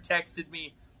mother texted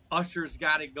me, Usher's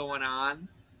got it going on.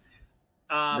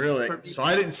 Really? So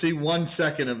I didn't see 1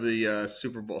 second of the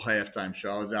Super Bowl halftime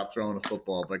show. I was out throwing a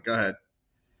football, but go ahead.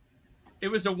 It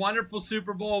was a wonderful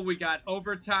Super Bowl. We got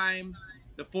overtime.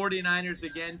 The 49ers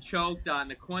again choked on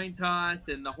the coin toss,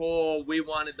 and the whole we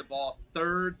wanted the ball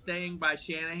third thing by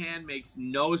Shanahan makes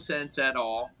no sense at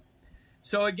all.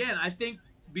 So again, I think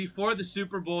before the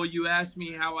Super Bowl, you asked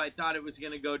me how I thought it was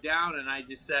going to go down, and I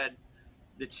just said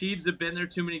the Chiefs have been there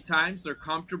too many times. They're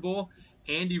comfortable.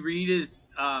 Andy Reid is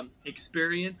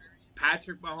experienced.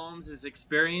 Patrick Mahomes is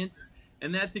experienced,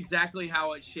 and that's exactly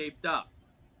how it shaped up.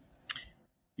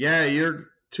 Yeah, you're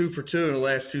 2 for 2 in the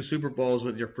last 2 Super Bowls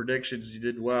with your predictions. You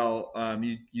did well.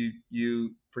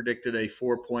 You predicted a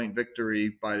 4-point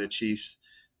victory by the Chiefs,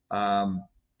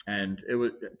 and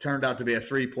it turned out to be a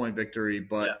 3-point victory.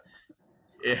 But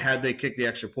had they kicked the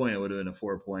extra point, it would have been a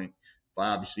 4-point. But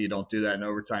obviously, you don't do that in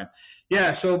overtime.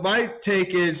 Yeah. So my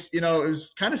take is, it was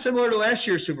kind of similar to last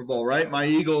year's Super Bowl, right? My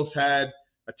Eagles had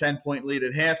a 10-point lead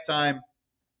at halftime,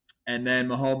 and then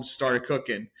Mahomes started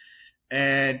cooking.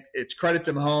 And it's credit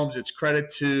to Mahomes. It's credit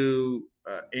to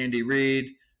Andy Reid.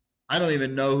 I don't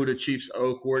even know who the Chiefs'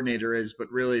 O coordinator is,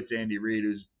 but really it's Andy Reid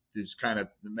who's kind of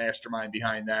the mastermind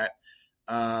behind that.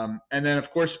 And then, of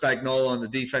course, Spagnuolo on the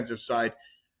defensive side.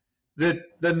 The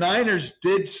Niners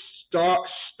did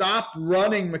stop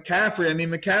running McCaffrey. I mean,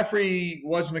 McCaffrey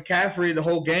was McCaffrey the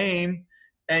whole game,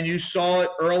 and you saw it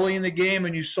early in the game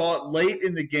and you saw it late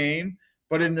in the game.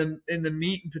 But in the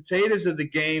meat and potatoes of the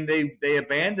game, they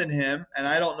abandoned him, and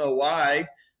I don't know why.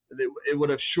 It would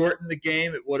have shortened the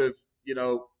game. It would have,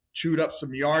 chewed up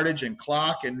some yardage and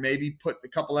clock and maybe put a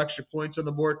couple extra points on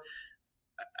the board.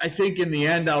 I think in the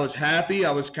end I was happy.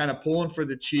 I was kind of pulling for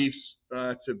the Chiefs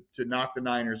to knock the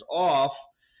Niners off.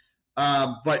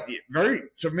 But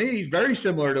to me, very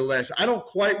similar to last. I don't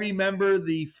quite remember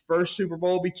the first Super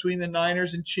Bowl between the Niners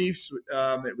and Chiefs.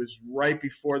 It was right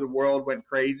before the world went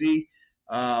crazy.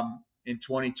 In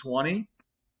 2020.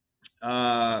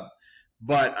 But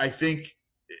I think,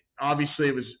 obviously,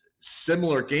 it was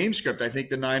similar game script. I think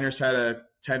the Niners had a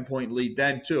 10-point lead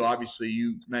then, too. Obviously,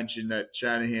 you mentioned that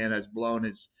Shanahan has blown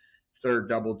his third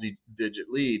double-digit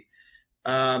lead.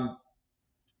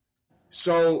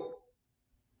 So,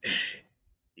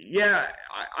 yeah,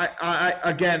 I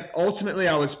again, ultimately,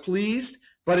 I was pleased.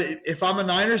 But if I'm a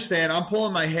Niners fan, I'm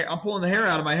pulling the hair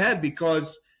out of my head because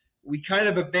we kind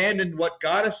of abandoned what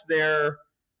got us there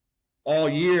all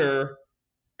year.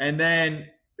 And then,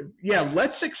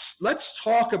 let's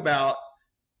talk about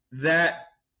that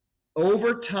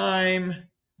overtime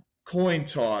coin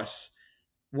toss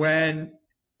when,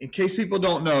 in case people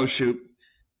don't know,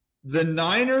 the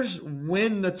Niners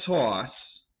win the toss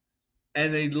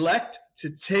and they elect to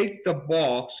take the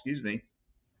ball. Excuse me.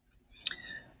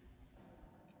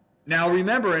 Now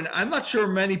remember, and I'm not sure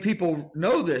many people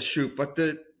know this, but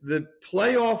the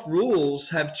playoff rules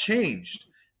have changed.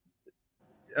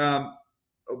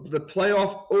 The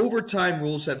playoff overtime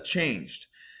rules have changed.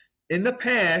 In the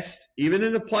past, even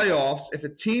in the playoffs, if a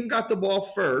team got the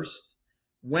ball first,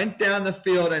 went down the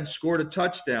field and scored a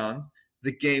touchdown,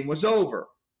 the game was over.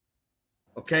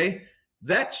 Okay?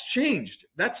 That's changed.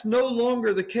 That's no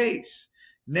longer the case.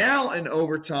 Now in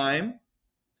overtime,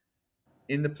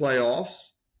 in the playoffs,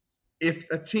 if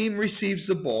a team receives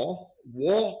the ball,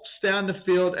 walks down the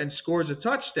field and scores a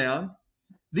touchdown,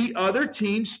 the other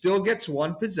team still gets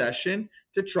one possession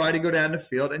to try to go down the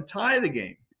field and tie the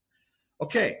game.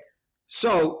 Okay,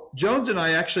 so Jones and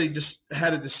I actually just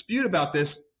had a dispute about this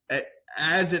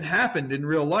as it happened in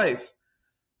real life.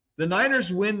 The Niners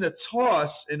win the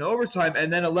toss in overtime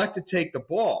and then elect to take the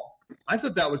ball. I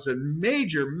thought that was a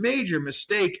major, major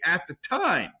mistake at the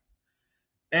time.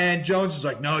 And Jones is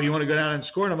like, no, you want to go down and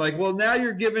score? And I'm like, well, now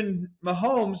you're giving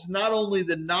Mahomes not only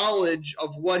the knowledge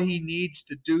of what he needs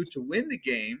to do to win the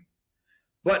game,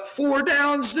 but 4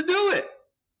 downs to do it.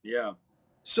 Yeah.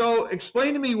 So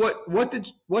explain to me what did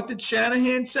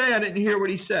Shanahan say? I didn't hear what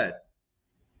he said.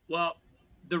 Well,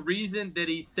 the reason that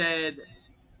he said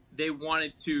they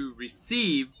wanted to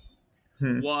receive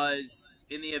was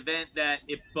in the event that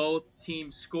if both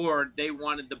teams scored, they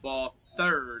wanted the ball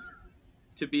third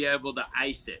to be able to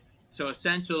ice it. So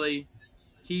essentially,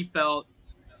 he felt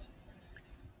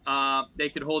they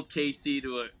could hold KC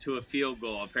to a field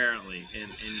goal, apparently,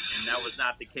 and that was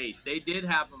not the case. They did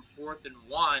have them 4th and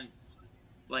 1,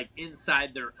 like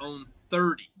inside their own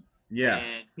 30. Yeah,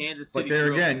 and Kansas City. But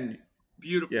there again,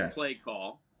 beautiful play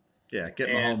call. Yeah, get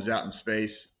Mahomes out in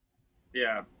space.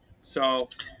 Yeah. So,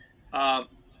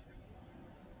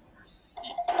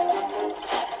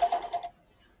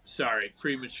 sorry,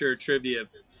 premature trivia.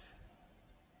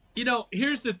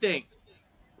 Here's the thing.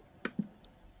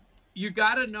 You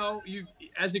got to know,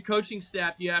 as a coaching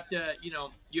staff, you have to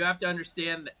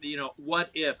understand that, what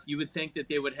if you would think that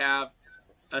they would have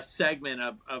a segment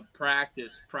of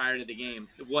practice prior to the game.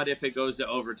 What if it goes to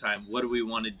overtime? What do we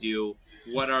want to do?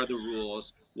 What are the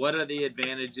rules? What are the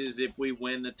advantages if we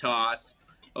win the toss?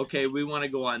 Okay, we want to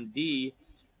go on D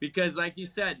because, like you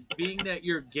said, being that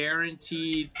you're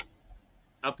guaranteed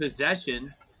a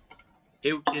possession,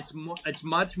 it's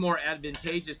much more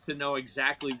advantageous to know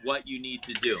exactly what you need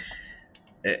to do.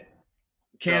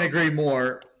 Can't agree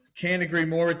more. Can't agree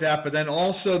more with that. But then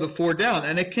also the 4 down,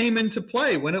 and it came into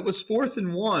play when it was 4th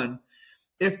and 1.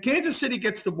 If Kansas City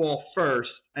gets the ball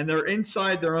first and they're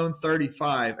inside their own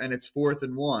 35 and it's 4th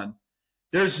and 1,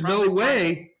 there's no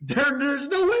way they're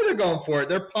going for it.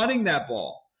 They're punting that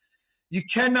ball. You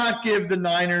cannot give the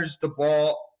Niners the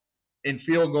ball in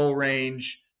field goal range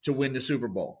to win the Super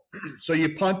Bowl. So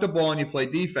you punt the ball and you play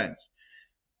defense.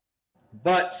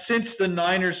 But since the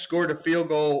Niners scored a field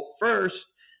goal first,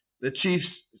 the Chiefs,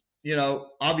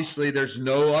 obviously there's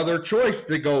no other choice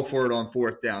to go for it on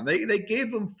 4th down. They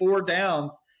gave them 4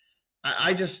 downs.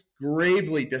 I just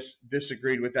gravely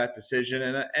disagreed with that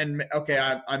decision. And okay,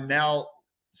 I'm now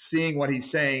seeing what he's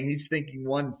saying. He's thinking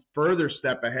one further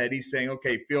step ahead. He's saying,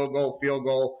 okay, field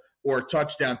goal, or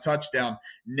touchdown.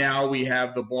 Now we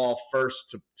have the ball first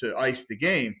to ice the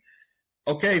game.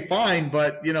 Okay, fine,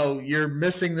 but you're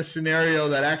missing the scenario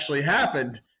that actually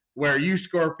happened where you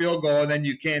score a field goal and then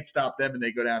you can't stop them and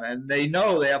they go down. And they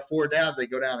know they have 4 downs. They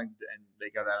go down and they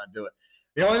go down and do it.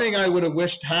 The only thing I would have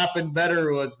wished happened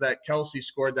better was that Kelsey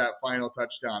scored that final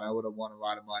touchdown. I would have won a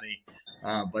lot of money,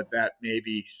 but that may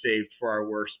be saved for our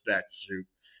worst bets.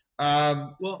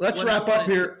 Let's wrap up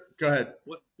here. Go ahead.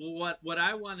 What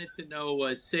I wanted to know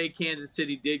was, say Kansas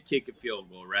City did kick a field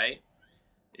goal, right?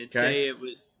 And okay.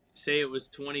 say it was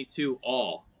 22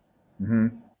 all.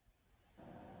 Mm-hmm.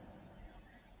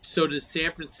 So does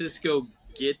San Francisco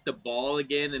get the ball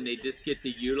again and they just get to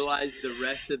utilize the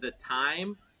rest of the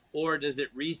time? Or does it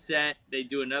reset, they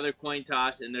do another coin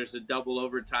toss, and there's a double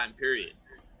overtime period?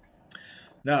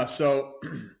 No, so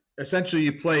essentially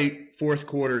you play fourth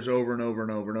quarters over and over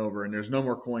and over and over, and there's no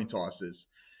more coin tosses.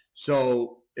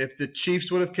 So if the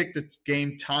Chiefs would have kicked the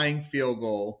game-tying field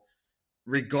goal,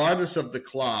 regardless of the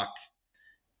clock,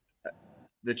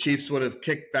 the Chiefs would have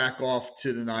kicked back off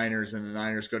to the Niners, and the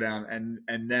Niners go down, and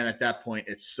then at that point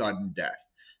it's sudden death.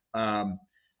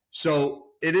 So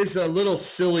it is a little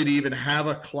silly to even have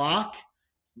a clock.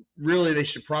 Really, they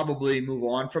should probably move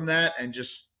on from that and just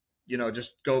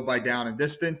go by down and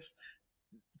distance.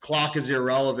 Clock is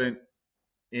irrelevant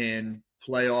in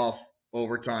playoff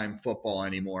overtime football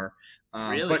anymore.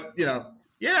 Really? But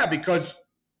yeah, because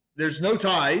there's no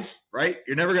ties, right?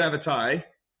 You're never gonna have a tie.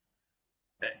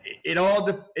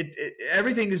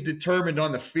 Everything is determined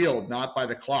on the field, not by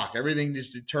the clock. Everything is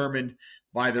determined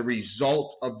by the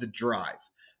result of the drive.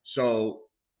 So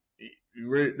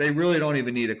they really don't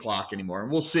even need a clock anymore.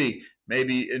 And we'll see.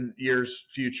 Maybe in years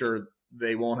future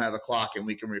they won't have a clock, and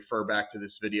we can refer back to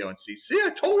this video and see. See, I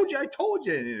told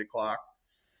you, they need a clock.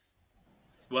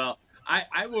 Well,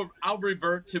 I'll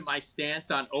revert to my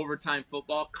stance on overtime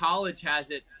football. College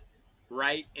has it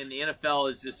right, and the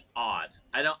NFL is just odd.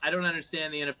 I don't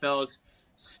understand the NFL's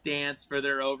stance for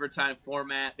their overtime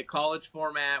format. The college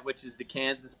format, which is the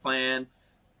Kansas plan,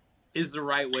 is the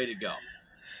right way to go.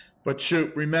 But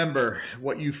remember,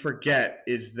 what you forget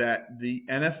is that the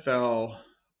NFL,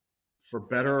 for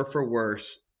better or for worse,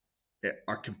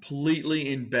 are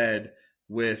completely in bed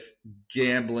with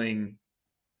gambling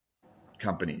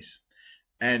companies.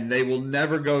 And they will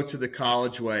never go to the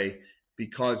college way,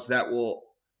 because that will,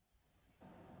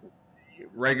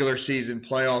 regular season,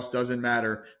 playoffs, doesn't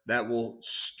matter, that will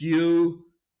skew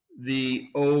the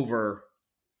over.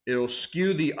 It'll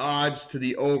skew the odds to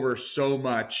the over so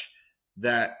much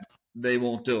that they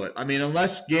won't do it. I mean, unless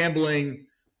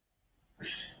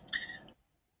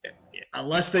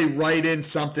they write in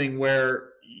something where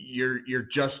you're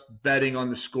just betting on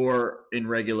the score in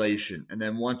regulation, and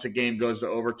then once a game goes to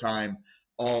overtime,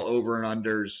 all over and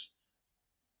unders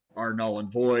are null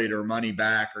and void or money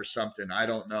back or something. I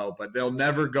don't know, but they'll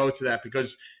never go to that because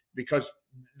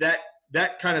that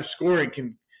kind of scoring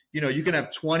can, you can have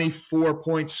 24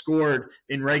 points scored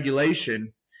in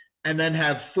regulation and then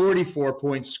have 44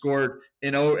 points scored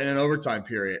in an overtime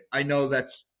period. I know that's,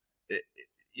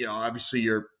 obviously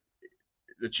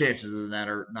the chances of that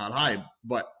are not high,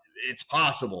 but it's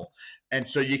possible. And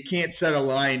so you can't set a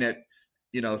line at,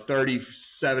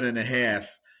 37.5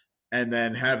 and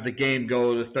then have the game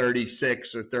go to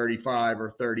 36 or 35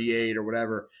 or 38 or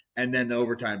whatever, and then the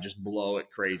overtime just blow it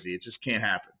crazy. It just can't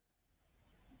happen.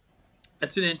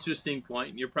 That's an interesting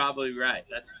point. You're probably right.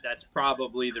 That's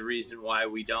probably the reason why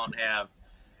we don't have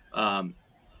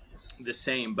the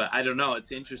same. But I don't know.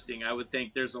 It's interesting. I would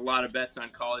think there's a lot of bets on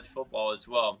college football as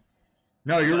well.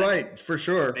 No, you're right, for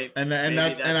sure. And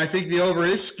I think the over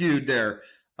is skewed there.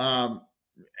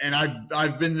 And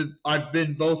I've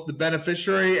been both the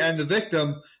beneficiary and the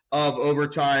victim of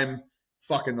overtime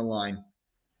fucking the line.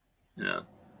 Yeah.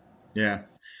 Yeah.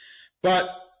 But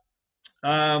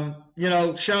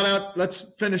shout out. Let's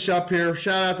finish up here.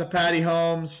 Shout out to Patty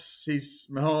Mahomes.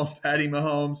 Patty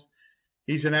Mahomes.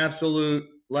 He's an absolute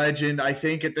legend. I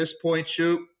think at this point,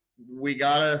 we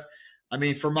gotta. I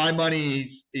mean, for my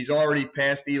money, he's already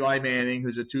past Eli Manning,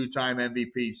 who's a 2-time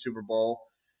MVP Super Bowl.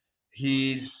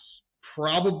 He's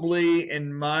probably,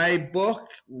 in my book,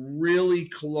 really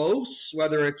close,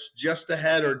 whether it's just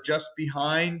ahead or just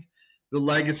behind the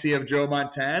legacy of Joe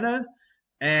Montana,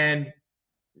 and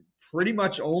pretty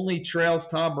much only trails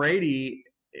Tom Brady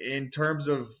in terms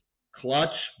of clutch,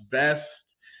 best,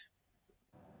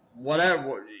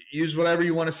 whatever. Use whatever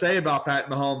you want to say about Pat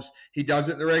Mahomes. He does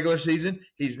it in the regular season.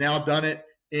 He's now done it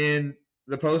in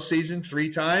the postseason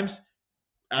 3 times.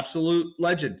 Absolute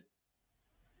legend.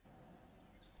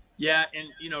 Yeah, and,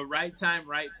 right time,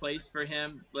 right place for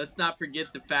him. Let's not forget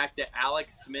the fact that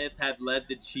Alex Smith had led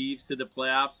the Chiefs to the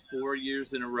playoffs 4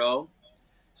 years in a row.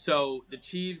 So the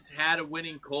Chiefs had a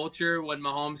winning culture when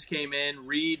Mahomes came in.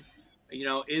 Reed,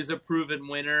 is a proven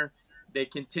winner. They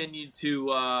continued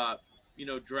to,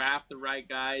 draft the right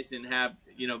guys and have,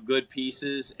 good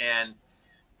pieces. And,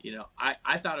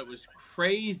 I thought it was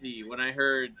crazy when I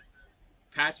heard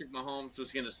Patrick Mahomes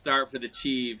was going to start for the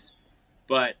Chiefs.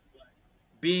 But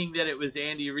being that it was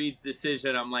Andy Reid's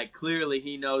decision, I'm like, clearly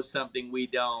he knows something we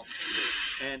don't.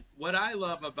 And what I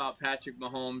love about Patrick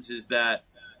Mahomes is that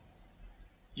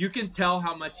you can tell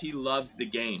how much he loves the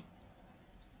game.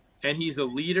 And he's a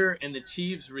leader, and the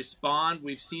Chiefs respond.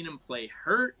 We've seen him play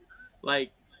hurt.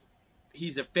 Like,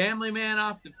 he's a family man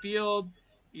off the field.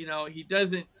 He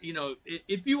doesn't,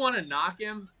 if you want to knock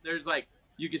him, there's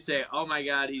you could say, oh my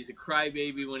God, he's a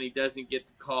crybaby when he doesn't get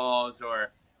the calls,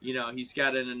 or, he's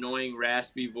got an annoying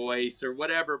raspy voice or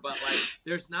whatever. But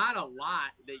there's not a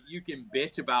lot that you can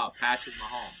bitch about Patrick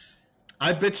Mahomes.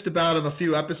 I bitched about him a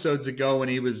few episodes ago when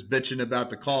he was bitching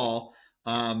about the call.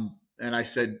 And I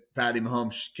said, Patty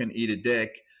Mahomes can eat a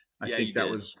dick. I think that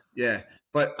was.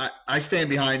 But I stand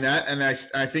behind that. And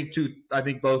I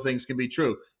think both things can be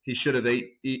true. he should have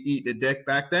eaten a dick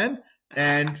back then,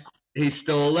 and he's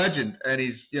still a legend, and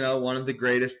he's one of the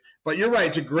greatest. But you're right;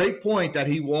 it's a great point that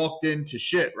he walked into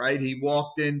shit. Right? He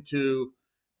walked into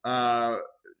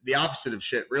the opposite of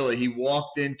shit. Really, he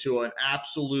walked into an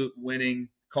absolute winning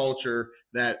culture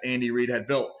that Andy Reid had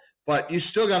built. But you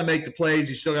still got to make the plays.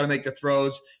 You still got to make the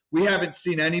throws. We haven't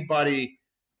seen anybody.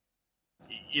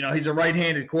 He's a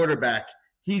right-handed quarterback.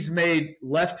 He's made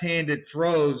left-handed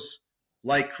throws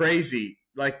like crazy.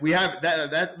 Like we have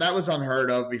that was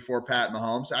unheard of before Pat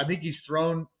Mahomes. I think he's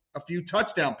thrown a few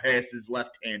touchdown passes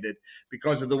left-handed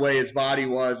because of the way his body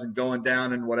was and going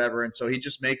down and whatever, and so he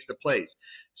just makes the plays.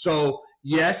 So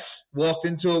yes, walked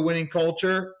into a winning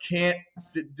culture. Can't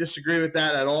disagree with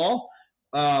that at all.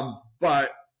 But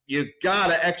you got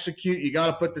to execute. You got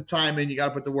to put the time in. You got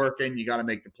to put the work in. You got to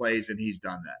make the plays, and he's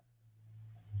done that.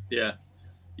 Yeah.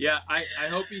 Yeah, I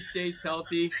hope he stays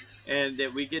healthy and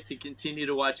that we get to continue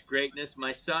to watch greatness.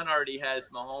 My son already has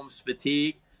Mahomes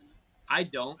fatigue. I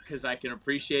don't because I can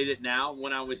appreciate it now.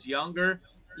 When I was younger,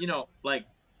 like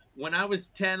when I was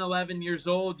 10, 11 years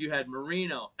old, you had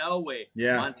Marino, Elway,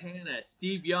 Montana,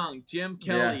 Steve Young, Jim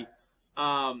Kelly,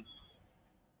 Randall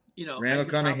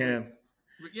Cunningham.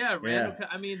 Randall.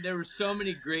 I mean, there were so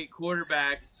many great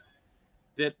quarterbacks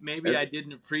that maybe I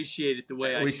didn't appreciate it the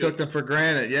way I should. We took them for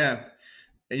granted, yeah.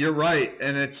 And you're right,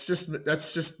 and that's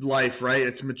just life, right?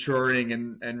 It's maturing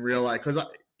and realize because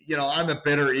I'm a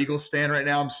bitter Eagles fan right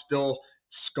now. I'm still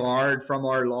scarred from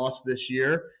our loss this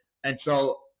year, and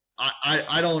so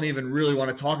I don't even really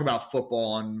want to talk about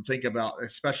football and think about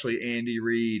especially Andy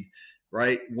Reid,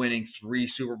 right? Winning 3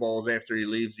 Super Bowls after he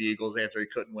leaves the Eagles, after he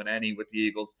couldn't win any with the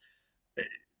Eagles.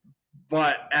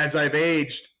 But as I've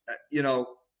aged,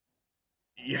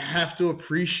 you have to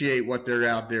appreciate what they're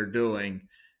out there doing,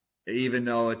 even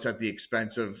though it's at the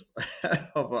expense of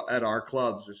at our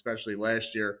clubs, especially last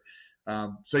year.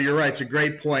 So you're right. It's a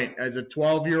great point. As a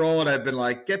 12-year-old, I've been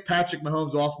like, get Patrick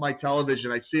Mahomes off my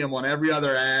television. I see him on every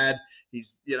other ad. He's,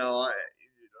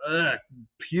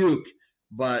 puke.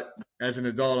 But as an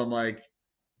adult, I'm like,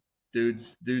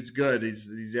 dude's good.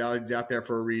 He's out there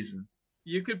for a reason.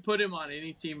 You could put him on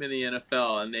any team in the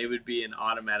NFL, and they would be an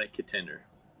automatic contender.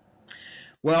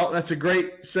 Well, that's a great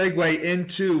segue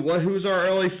into who's our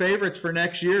early favorites for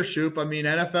next year, Shoop. I mean,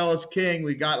 NFL is king.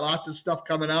 We got lots of stuff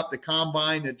coming up, the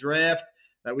combine, the draft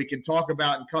that we can talk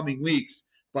about in coming weeks.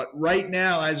 But right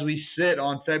now, as we sit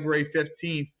on February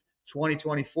 15th,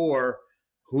 2024,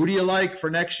 who do you like for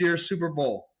next year's Super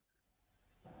Bowl?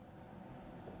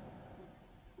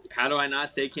 How do I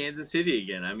not say Kansas City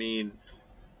again? I mean,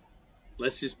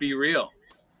 let's just be real.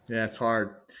 Yeah, it's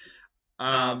hard.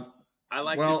 I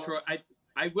like Detroit.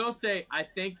 I will say, I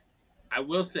think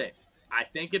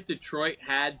if Detroit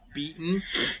had beaten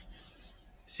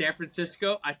San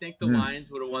Francisco, I think the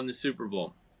Lions would have won the Super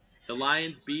Bowl. The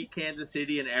Lions beat Kansas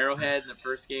City in Arrowhead in the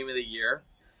first game of the year,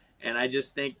 and I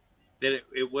just think that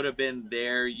it would have been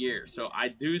their year. So I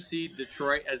do see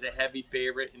Detroit as a heavy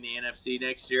favorite in the NFC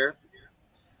next year.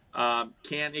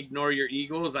 Can't ignore your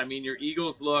Eagles. I mean, your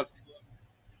Eagles looked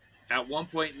at one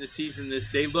point in the season,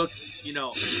 they looked,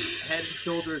 head and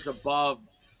shoulders above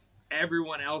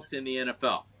everyone else in the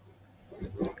NFL.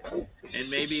 And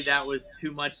maybe that was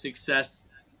too much success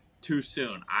too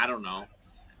soon. I don't know.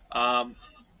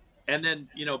 And then,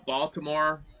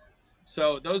 Baltimore.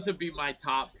 So those would be my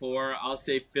top 4. I'll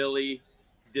say Philly,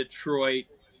 Detroit,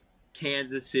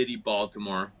 Kansas City,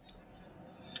 Baltimore.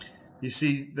 You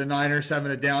see the Niners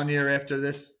having a down year after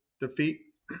this defeat?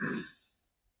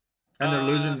 And they're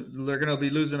losing. They're going to be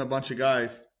losing a bunch of guys.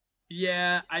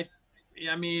 Yeah, I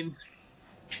mean,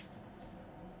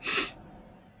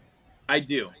 I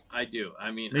do.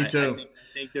 I mean, me too.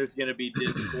 I think there's going to be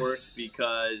discourse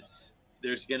because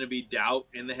there's going to be doubt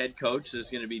in the head coach. There's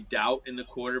going to be doubt in the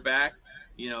quarterback.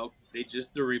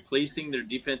 They're replacing their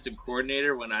defensive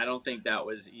coordinator when I don't think that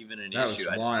was even an issue.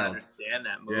 I don't understand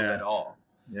that move at all.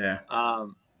 Yeah.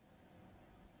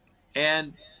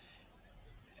 And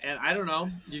I don't know,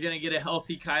 you're going to get a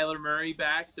healthy Kyler Murray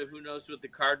back, so who knows what the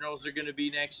Cardinals are going to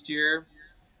be next year.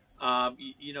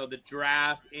 The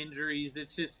draft, injuries,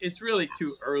 it's really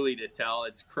too early to tell.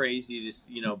 It's crazy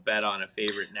to, bet on a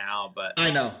favorite now. But I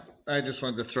know. I just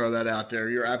wanted to throw that out there.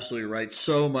 You're absolutely right.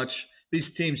 So much. These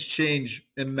teams change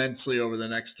immensely over the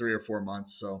next 3 or 4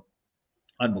 months, so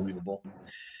unbelievable.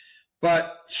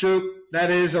 But, Shoop,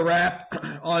 that is a wrap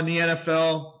on the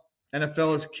NFL.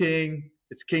 NFL is king.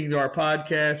 It's king to our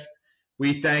podcast.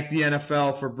 We thank the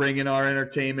NFL for bringing our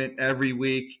entertainment every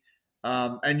week.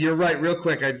 And you're right, real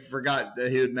quick, I forgot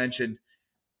that he had mentioned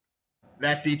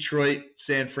that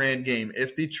Detroit-San Fran game.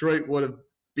 If Detroit would have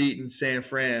beaten San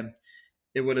Fran,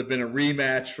 it would have been a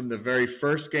rematch from the very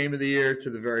first game of the year to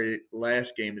the very last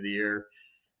game of the year.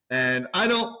 And I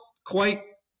don't quite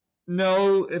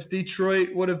know if Detroit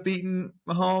would have beaten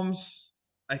Mahomes.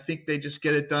 I think they just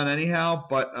get it done anyhow,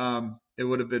 but it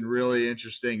would have been really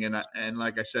interesting. And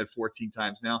like I said 14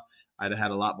 times now, I'd have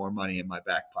had a lot more money in my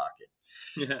back pocket.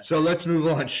 Yeah. So let's move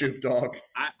on, Shoot Dog.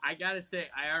 I got to say,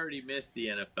 I already missed the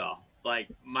NFL. Like,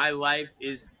 my life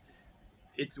it's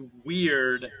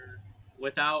weird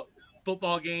without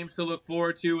football games to look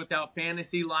forward to, without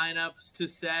fantasy lineups to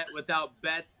set, without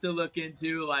bets to look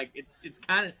into. Like, it's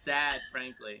kind of sad,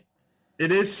 frankly.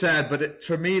 It is sad, but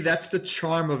for me, that's the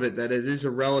charm of it, that it is a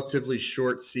relatively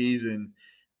short season.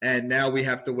 And now we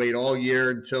have to wait all year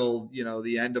until,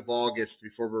 the end of August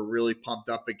before we're really pumped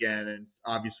up again. And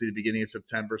obviously the beginning of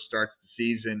September starts the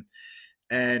season.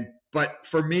 But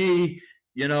for me,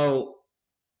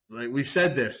 like we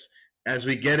said this, as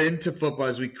we get into football,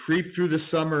 as we creep through the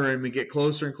summer and we get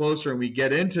closer and closer and we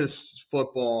get into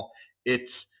football,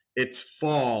 it's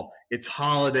fall, it's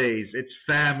holidays, it's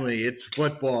family, it's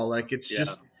football. Like, it's just,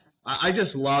 I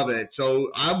just love it. So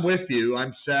I'm with you.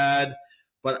 I'm sad,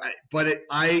 but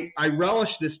I relish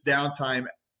this downtime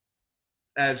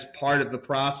as part of the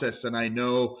process, and I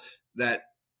know that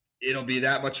it'll be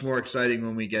that much more exciting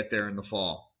when we get there in the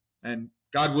fall. And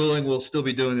God willing, we'll still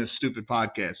be doing this stupid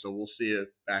podcast, so we'll see you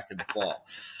back in the fall.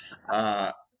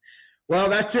 Well,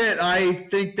 that's it. I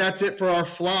think that's it for our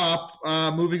flop.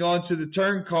 Moving on to the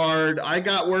turn card, I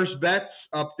got worst bets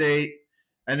update,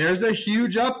 and there's a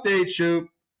huge update, Shoot.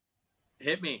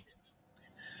 Hit me.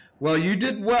 Well, you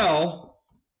did well.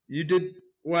 You did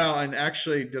well, and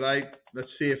actually, let's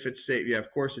see if it's saved. Yeah, of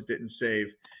course it didn't save.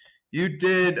 You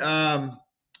did,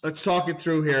 let's talk it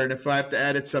through here, and if I have to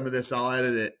edit some of this, I'll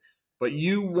edit it. But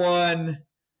you won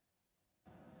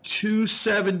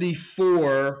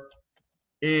 $274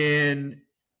 in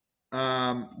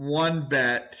one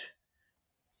bet.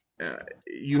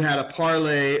 You had a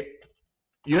parlay.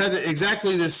 You had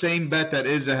exactly the same bet that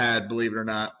Izza had, believe it or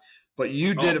not, but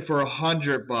you did it for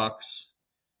 $100,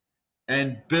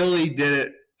 and Billy did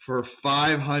it for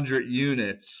 500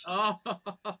 units. Oh,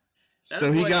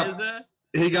 so he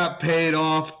got paid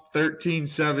off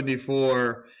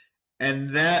 $1,374.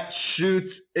 And that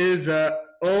shoots Izza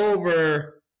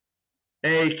over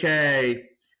AK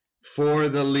for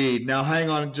the lead. Now, hang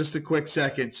on just a quick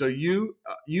second. So you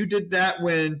did that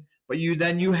win, but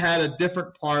you had a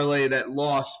different parlay that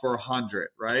lost for 100,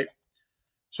 right?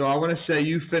 So I want to say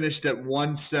you finished at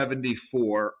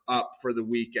 174 up for the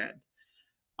weekend.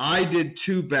 I did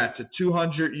two bets, a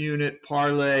 200-unit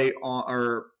parlay, a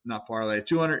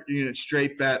 200-unit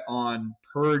straight bet on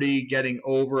Purdy getting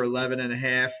over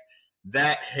 11.5.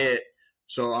 That hit,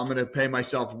 so I'm going to pay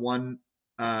myself $180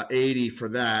 for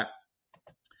that.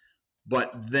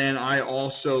 But then I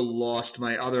also lost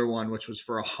my other one, which was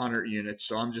for 100 units,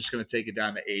 so I'm just going to take it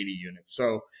down to 80 units.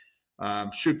 So,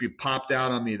 Shoop, you popped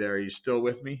out on me there. Are you still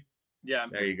with me? Yeah.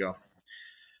 There you go.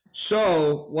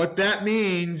 So what that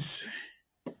means –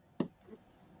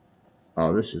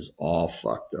 oh, this is all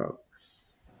fucked up.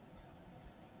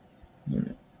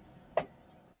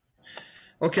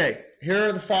 Okay, here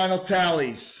are the final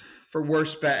tallies for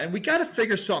worst bet. And we got to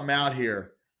figure something out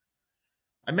here.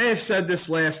 I may have said this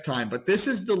last time, but this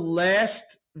is the last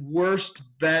worst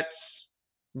bets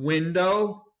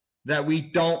window that we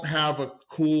don't have a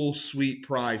cool, sweet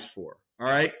prize for. All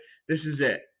right? This is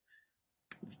it.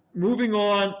 Moving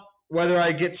on, whether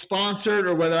I get sponsored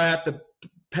or whether I have to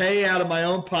pay out of my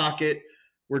own pocket,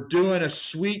 we're doing a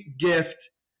sweet gift,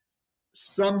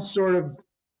 some sort of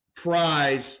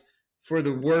prize for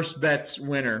the worst bets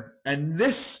winner. And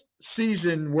this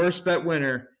season, worst bet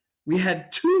winner, we had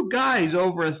two guys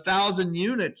over 1,000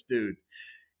 units, dude.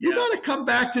 You got to come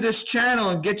back to this channel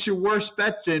and get your worst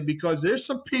bets in, because there's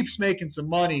some peeps making some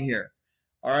money here.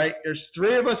 All right? There's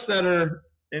three of us that are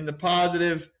in the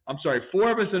positive. I'm sorry,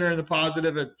 four of us that are in the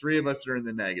positive and three of us that are in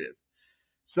the negative.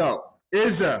 So,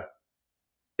 Izza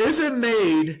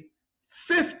made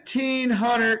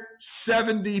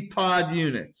 1,570 pod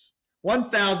units.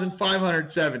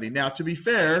 1,570. Now, to be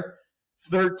fair,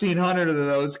 1,300 of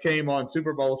those came on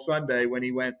Super Bowl Sunday when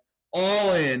he went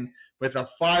all in with a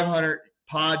 500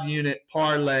 pod unit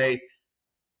parlay,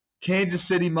 Kansas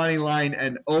City money line,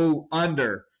 and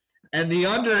under. And the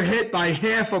under hit by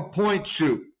half a point,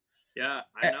 Shoot. Yeah,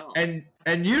 I know. And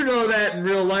you know that in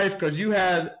real life because you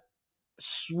had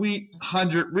sweet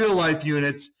 100 real life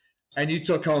units, and you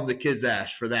took home the kid's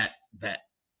ash for that bet.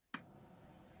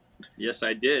 Yes,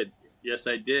 I did.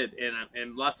 And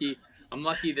I'm lucky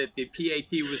that the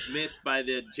PAT was missed by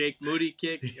the Jake Moody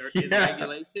kick in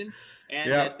regulation,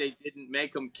 and that they didn't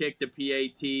make him kick the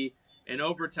PAT in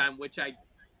overtime, which I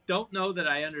don't know that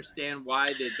I understand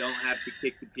why they don't have to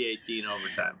kick the PAT in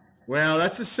overtime. Well,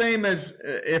 that's the same as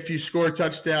if you score a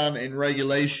touchdown in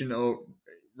regular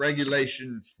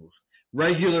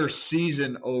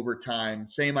season overtime.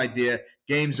 Same idea.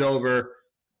 Game's over.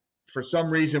 For some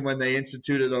reason, when they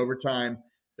instituted overtime,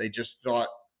 they just thought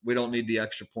we don't need the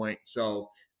extra point. So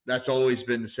that's always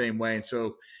been the same way. And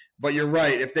so, but you're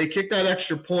right. If they kick that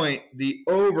extra point, the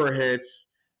over hits.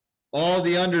 All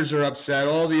the unders are upset.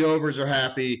 All the overs are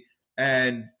happy.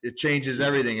 And it changes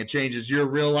everything. It changes your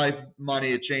real life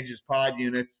money. It changes pod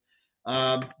units.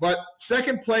 But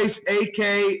second place,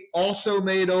 AK also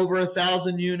made over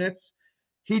 1,000 units.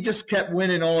 He just kept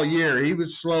winning all year. He was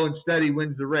slow and steady,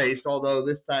 wins the race, although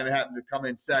this time it happened to come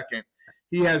in second.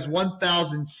 He has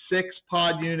 1,006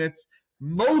 pod units.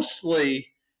 Mostly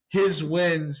his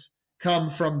wins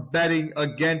come from betting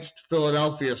against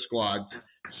Philadelphia squads.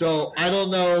 So I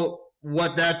don't know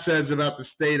what that says about the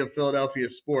state of Philadelphia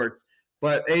sports,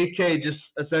 but AK just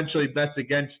essentially bets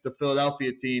against the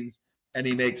Philadelphia teams, and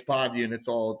he makes pod units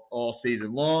all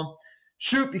season long.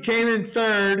 Shoot, he came in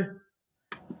third.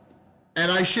 And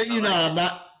I shit you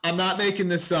not, I'm not making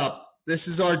this up. This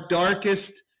is our darkest,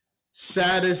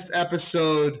 saddest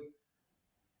episode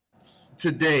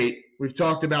to date. We've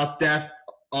talked about death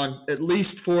on at least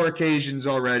 4 occasions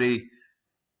already.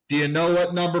 Do you know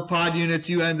what number pod units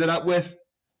you ended up with?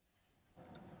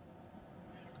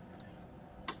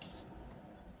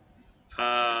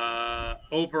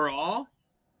 Overall?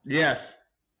 Yes.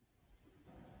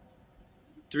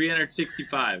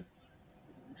 365.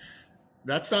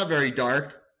 That's not very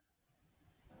dark.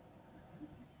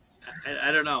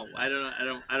 I don't know. I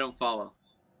don't follow.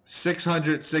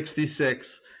 666.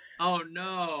 Oh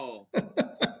no.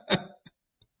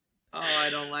 Oh, I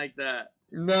don't like that.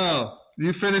 No.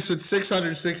 You finished with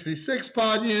 666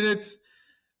 pod units.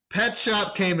 Pet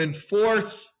Shop came in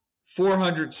fourth,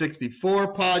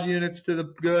 464 pod units to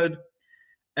the good.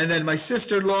 And then my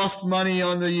sister lost money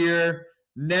on the year.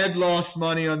 Ned lost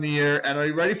money on the year. And are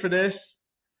you ready for this?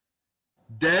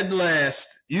 Dead last.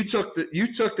 You took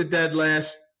the dead last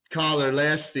collar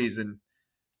last season.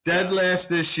 Dead last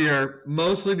this year,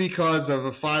 mostly because of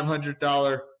a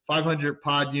 $500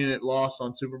 pod unit loss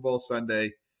on Super Bowl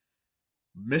Sunday.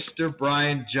 Mr.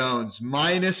 Brian Jones,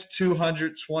 minus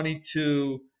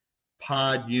 222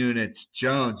 pod units.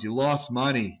 Jones, you lost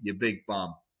money, you big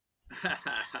bum.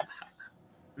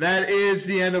 That is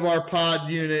the end of our pod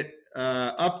unit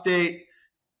update.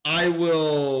 I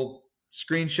will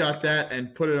screenshot that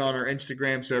and put it on our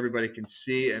Instagram so everybody can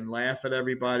see and laugh at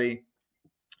everybody.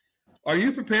 Are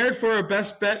you prepared for a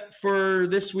best bet for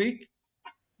this week?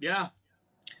 Yeah.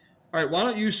 All right, why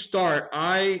don't you start?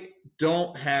 I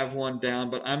don't have one down,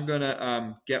 but I'm going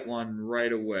to get one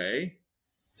right away.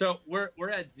 So we're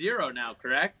at 0 now,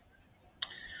 correct?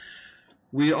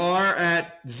 We are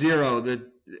at 0.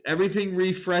 Everything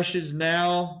refreshes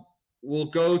now.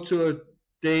 We'll go to a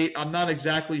date. I'm not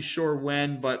exactly sure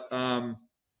when, but I'll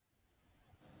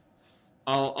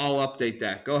update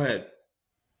that. Go ahead.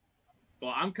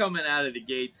 Well, I'm coming out of the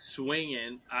gate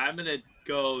swinging. I'm going to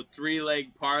go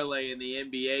 3-leg parlay in the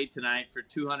NBA tonight for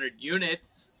 200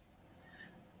 units.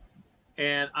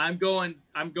 And I'm going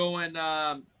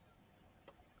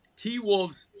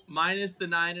T-Wolves minus the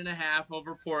 9.5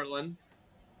 over Portland.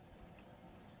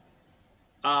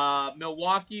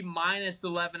 Milwaukee minus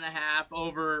 11.5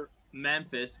 over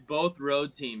Memphis. Both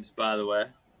road teams, by the way.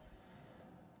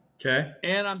 Okay.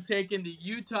 And I'm taking the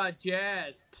Utah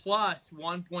Jazz plus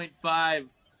 1.5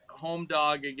 home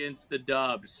dog against the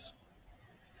Dubs.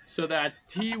 So that's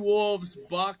T-Wolves,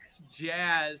 Bucks,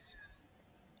 Jazz,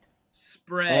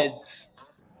 spreads.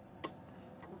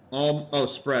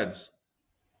 Spreads.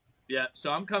 Yeah,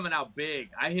 so I'm coming out big.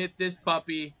 I hit this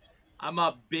puppy. I'm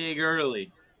up big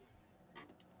early.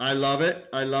 I love it.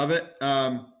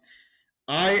 I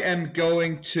am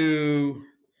going to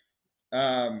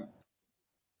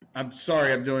I'm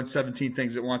sorry, I'm doing 17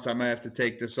 things at once. I might have to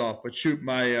take this off. But shoot,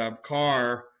 my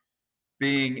car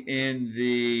being in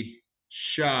the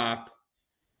shop,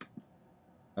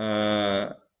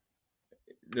 they're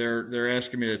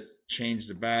asking me to change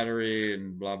the battery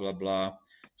and blah blah blah.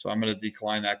 So I'm going to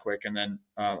decline that quick, and then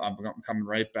I'm coming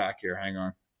right back here. Hang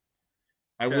on.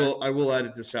 I will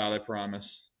edit this out. I promise.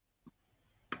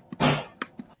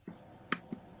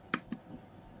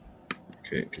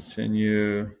 Okay,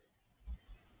 continue.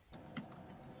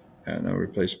 No,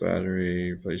 replace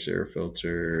battery, replace air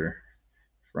filter,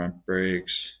 front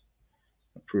brakes,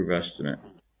 approve estimate.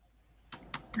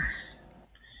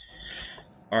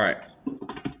 All right.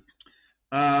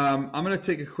 I'm going to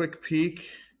take a quick peek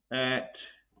at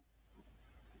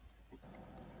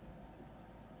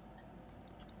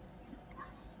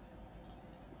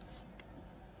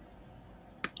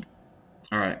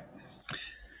right.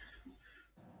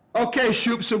 Okay,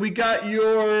 Shoop, so we got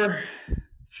your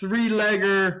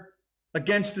three-legger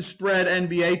against the spread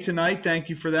NBA tonight. Thank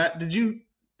you for that.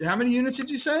 How many units did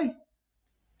you say?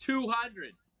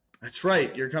 200. That's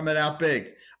right. You're coming out big.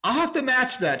 I'll have to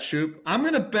match that, Shoop. I'm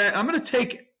gonna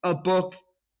take a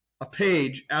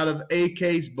page out of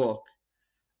AK's book.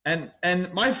 And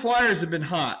my Flyers have been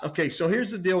hot. Okay, so here's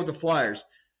the deal with the Flyers.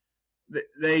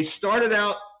 They started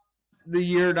out the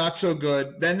year not so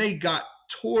good. Then they got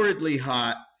torridly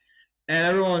hot. And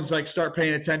everyone's like, start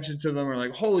paying attention to them. We're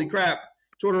like, holy crap,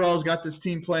 Tortorella's got this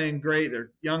team playing great.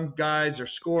 They're young guys. They're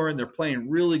scoring. They're playing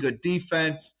really good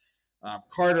defense.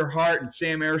 Carter Hart and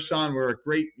Sam Ersson were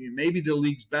maybe the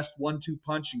league's best 1-2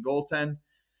 punch and goaltend.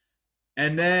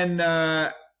 And then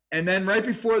right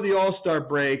before the All-Star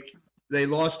break, they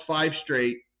lost 5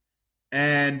 straight.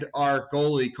 And our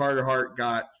goalie, Carter Hart,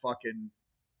 got fucking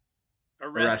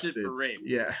arrested for rape.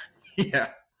 Yeah. Yeah.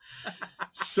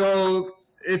 So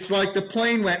it's like the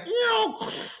plane went,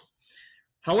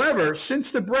 However, since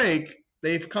the break,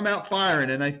 they've come out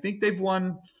firing, and I think they've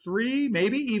won 3,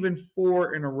 maybe even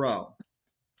 4 in a row.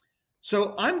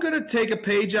 So I'm going to take a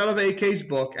page out of AK's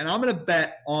book, and I'm going to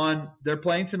bet on they're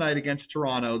playing tonight against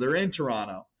Toronto. They're in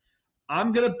Toronto.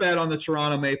 I'm going to bet on the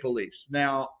Toronto Maple Leafs.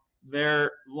 Now,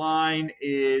 their line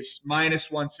is minus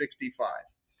 165.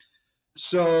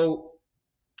 So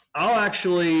I'll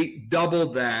actually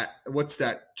double that. What's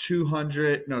that?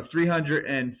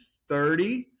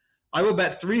 330. I will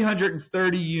bet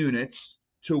 330 units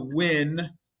to win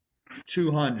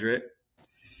 200.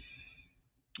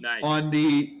 Nice. On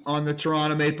the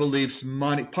Toronto Maple Leafs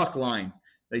money puck line.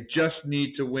 They just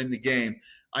need to win the game.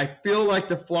 I feel like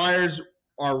the Flyers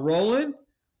are rolling,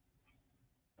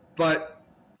 but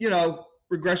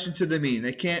regression to the mean.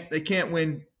 They can't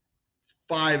win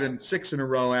 5 and 6 in a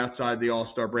row outside the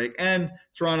All-Star break, and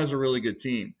Toronto's a really good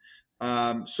team.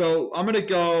 So I'm going to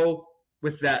go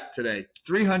with that today.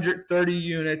 330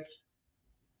 units,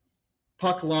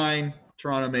 puck line,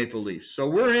 Toronto Maple Leafs. So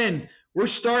we're in. We're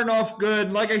starting off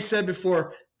good. Like I said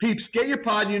before, peeps, get your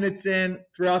pod units in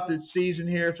throughout the season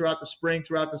here, throughout the spring,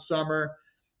 throughout the summer,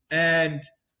 and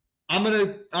I'm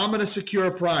gonna secure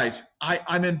a prize.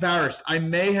 I'm embarrassed. I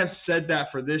may have said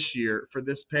that for this year, for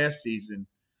this past season.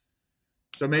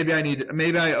 So maybe I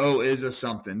owe Izza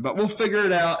something, but we'll figure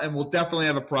it out, and we'll definitely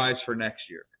have a prize for next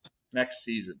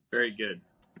season. Very good.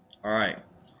 All right,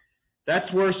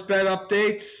 that's worst bet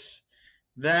updates.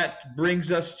 That brings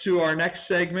us to our next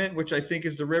segment, which I think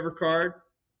is the river card.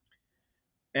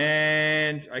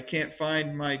 And I can't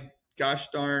find my gosh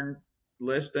darn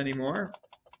list anymore.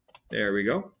 There we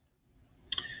go.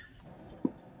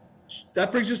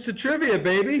 That brings us to trivia,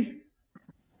 baby.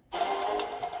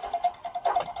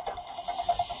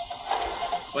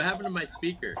 What happened to my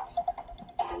speaker?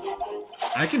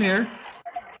 I can hear.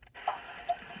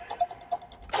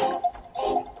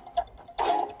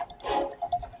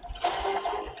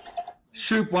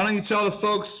 Shoop, why don't you tell the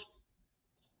folks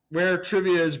where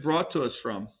trivia is brought to us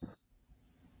from?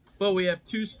 Well, we have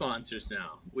 2 sponsors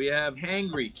now. We have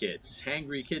Hangry Kids,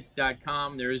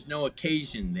 hangrykids.com. There is no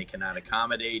occasion they cannot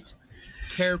accommodate.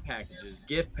 Care packages,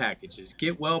 gift packages,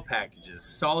 get well packages,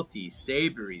 salty,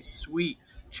 savory, sweet,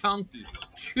 chunky,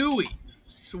 chewy,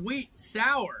 sweet,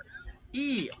 sour,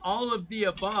 all of the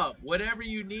above. Whatever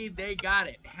you need, they got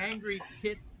it.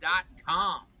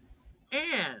 hangrykids.com.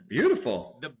 And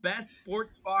beautiful, the best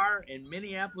sports bar in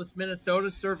Minneapolis, Minnesota,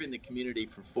 serving the community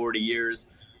for 40 years,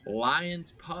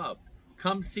 Lions Pub.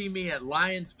 Come see me at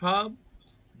Lions Pub.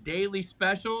 Daily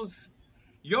specials.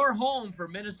 Your home for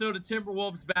Minnesota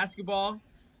Timberwolves basketball,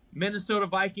 Minnesota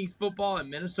Vikings football, and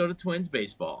Minnesota Twins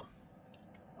baseball.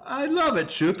 I love it,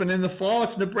 Shoop. And in the fall,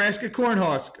 it's Nebraska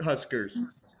Cornhuskers.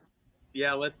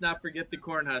 Yeah, let's not forget the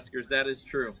Cornhuskers. That is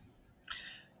true.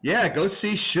 Yeah, go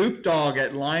see Shoop Dog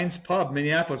at Lions Pub,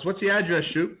 Minneapolis. What's the address,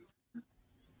 Shoop?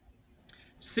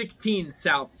 16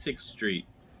 South 6th Street,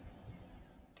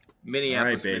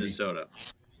 Minneapolis, right, Minnesota.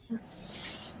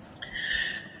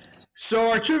 So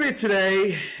our trivia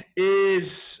today is,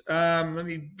 let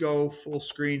me go full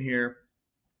screen here.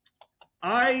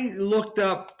 I looked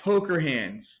up poker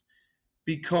hands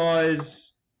because,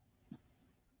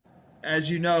 as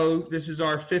you know, this is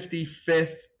our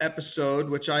 55th episode,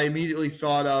 which I immediately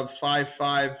thought of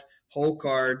 5-5 hole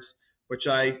cards, which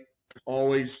I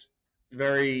always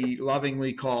very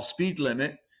lovingly call speed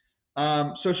limit.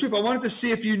 So, Shoop, I wanted to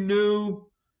see if you knew.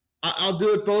 I'll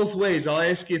do it both ways. I'll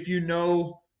ask you if you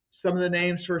know some of the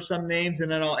names for some names,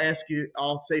 and then I'll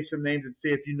say some names and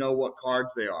see if you know what cards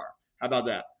they are. How about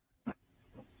that?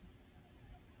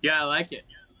 Yeah, I like it.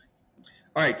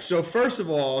 All right, so first of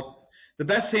all, the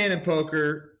best hand in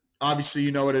poker, Obviously,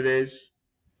 you know what it is.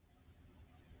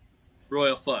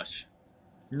 Royal flush.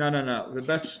 No. The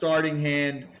best starting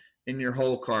hand in your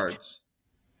whole cards.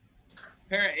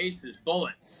 Pair of aces.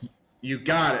 Bullets. You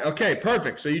got it. Okay,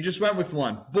 perfect. So you just went with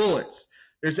one. Bullets.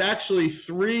 There's actually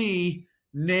 3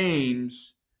 names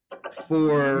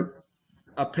for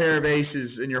a pair of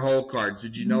aces in your whole cards.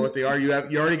 Did you know what they are? You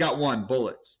already got one.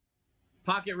 Bullets.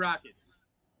 Pocket rockets.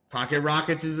 Pocket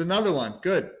rockets is another one.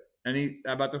 Good.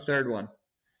 How about the third one?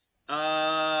 I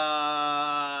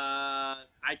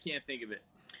can't think of it.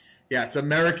 Yeah, it's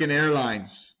American Airlines.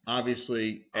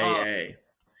 Obviously, AA.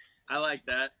 I like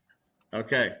that.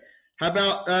 Okay. How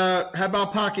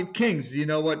about Pocket Kings? Do you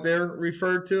know what they're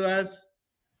referred to as?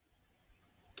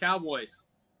 Cowboys.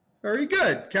 Very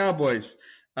good, Cowboys.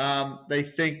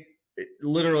 They think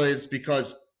literally it's because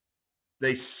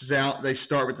they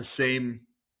start with the same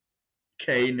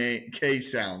K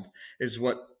sound. Is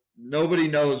what nobody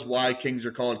knows why Kings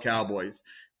are called Cowboys,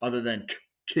 other than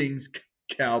Kings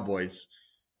Cowboys.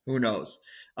 Who knows?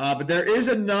 But there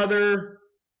is another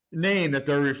name that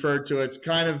they're referred to. It's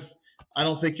kind of, I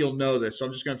don't think you'll know this, so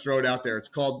I'm just going to throw it out there.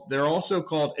 They're also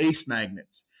called ace magnets.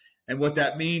 And what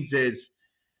that means is,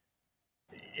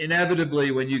 inevitably,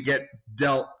 when you get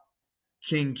dealt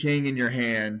king in your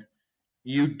hand,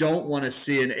 you don't want to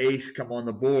see an ace come on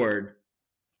the board,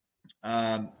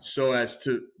 so as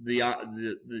to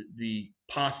the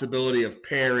possibility of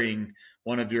pairing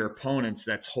one of your opponents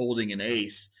that's holding an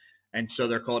ace. And so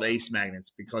they're called ace magnets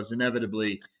because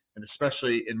inevitably, and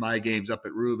especially in my games up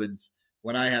at Rubens,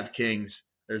 when I have kings,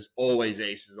 there's always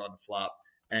aces on the flop,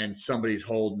 and somebody's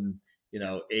holding,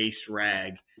 ace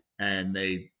rag, and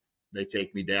they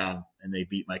take me down and they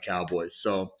beat my Cowboys.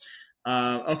 So,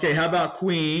 okay, how about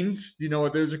queens? Do you know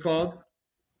what those are called?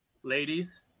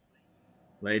 Ladies.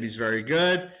 Ladies, very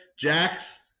good. Jacks?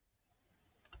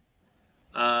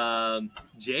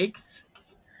 Jakes.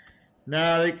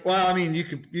 No, you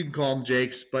can call them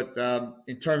Jakes, but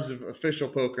in terms of official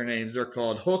poker names, they're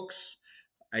called hooks.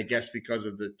 I guess because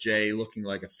of the J looking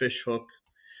like a fish hook.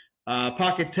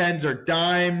 Pocket tens are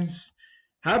dimes.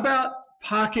 How about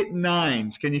pocket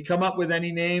nines? Can you come up with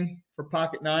any name for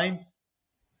pocket nines?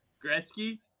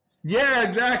 Gretzky? Yeah,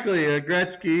 exactly.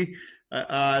 Gretzky.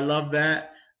 I love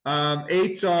that.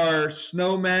 Eights are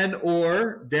Snowmen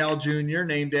or Dale Jr.,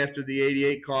 named after the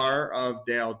 88 car of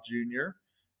Dale Jr.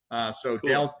 So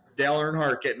cool. Dale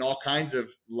Earnhardt getting all kinds of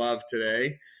love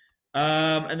today.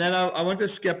 And then I want to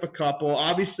skip a couple.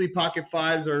 Obviously, pocket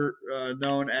fives are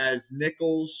known as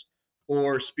nickels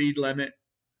or speed limit.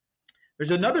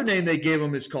 There's another name they gave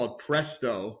them is called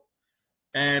Presto,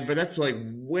 but that's like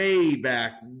way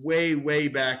back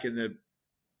in the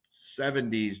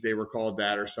 70s they were called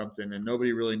that or something, and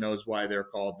nobody really knows why they're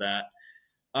called that.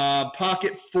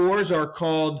 Pocket fours are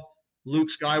called Luke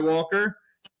Skywalker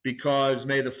because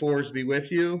may the fours be with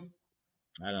you.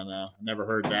 I don't know. Never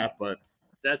heard that, but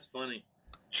that's funny.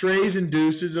 Trays and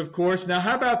deuces, of course. Now,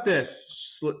 how about this?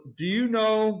 Do you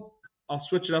know? I'll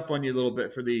switch it up on you a little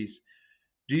bit for these.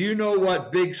 Do you know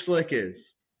what Big Slick is?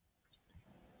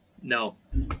 No.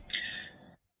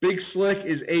 Big Slick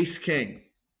is Ace King.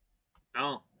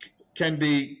 Oh. Can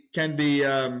be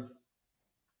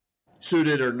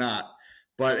suited or not,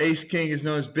 but Ace King is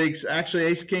known as Big. Actually,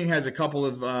 Ace King has a couple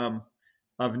of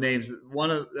names.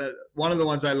 One of the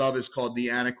ones I love is called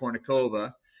the Anna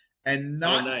Kournikova, and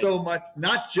not so much,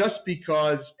 not just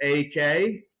because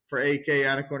AK for AK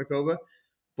Anna Kournikova,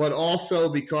 but also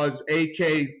because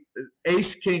AK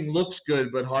Ace King looks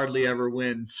good but hardly ever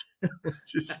wins.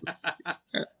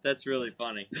 That's really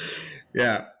funny.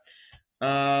 Yeah.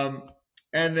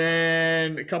 And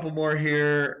then a couple more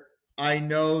here. I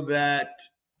know that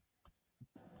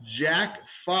Jack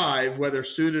 5, whether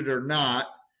suited or not,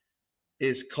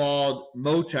 is called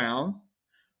Motown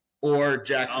or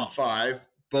Jackson 5,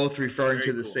 both referring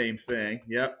to the same thing.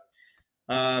 Yep.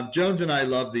 Jones and I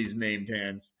love these named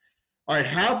hands. All right,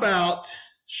 how about,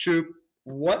 Shoop,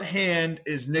 what hand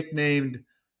is nicknamed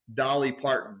Dolly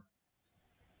Parton?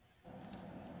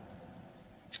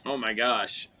 Oh, my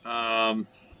gosh.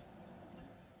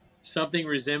 Something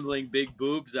resembling big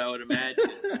boobs, I would imagine.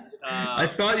 I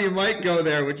thought you might go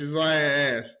there, which is why I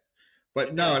asked.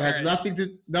 But no, it has nothing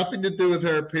to do with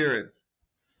her appearance.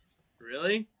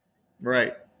 Really?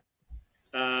 Right.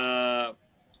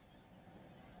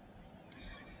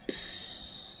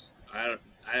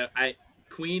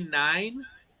 Queen 9?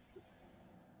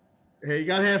 Hey, you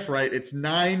got half right. It's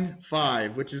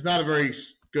 9-5, which is not a very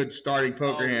good starting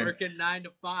poker hand. Working 9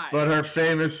 to 5. But her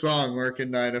famous song,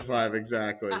 "Working 9 to 5,"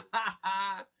 exactly.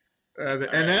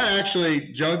 And that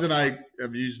actually, Jones and I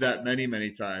have used that many,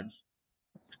 many times.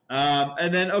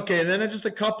 And then just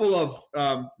a couple of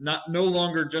no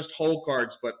longer just hole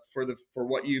cards, but for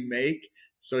what you make.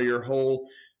 So your whole,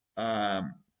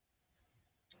 the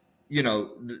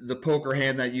poker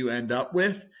hand that you end up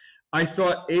with. I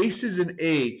thought aces and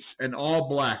eights and all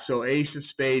black. So ace of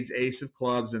spades, ace of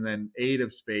clubs, and then eight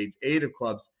of spades, eight of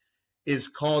clubs is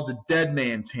called the dead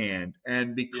man's hand.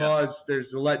 And because there's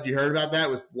you heard about that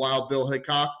with Wild Bill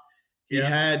Hickok? He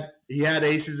had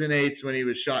aces and eights when he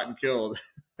was shot and killed.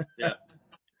 Yeah.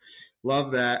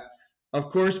 Love that.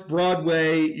 Of course,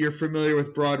 Broadway, you're familiar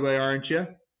with Broadway, aren't you?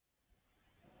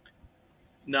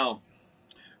 No.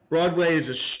 Broadway is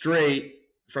a straight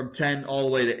from 10 all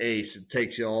the way to ace. It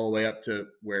takes you all the way up to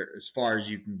as far as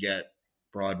you can get,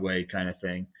 Broadway kind of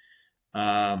thing.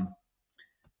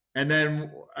 And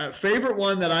then a favorite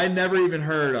one that I never even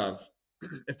heard of.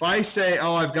 If I say,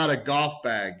 I've got a golf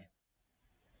bag.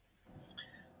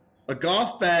 A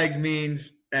golf bag means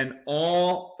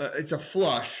it's a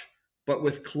flush, but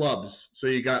with clubs. So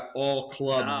you got all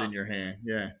clubs in your hand.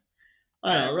 Yeah.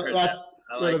 I don't know. That's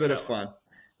a little bit of fun.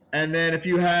 And then if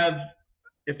you have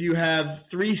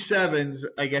 3 sevens,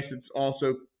 I guess it's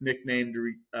also nicknamed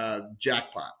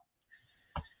jackpot.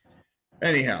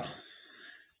 Anyhow.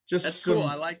 That's cool.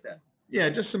 I like that. Yeah,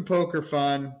 just some poker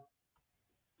fun.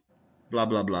 Blah,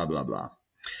 blah, blah, blah, blah.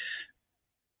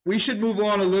 We should move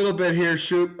on a little bit here,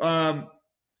 Shoop.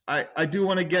 I do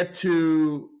want to get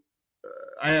to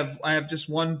I have just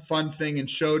one fun thing in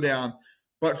Showdown.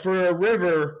 But for a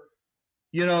river,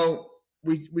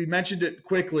 we mentioned it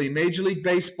quickly. Major League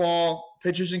Baseball,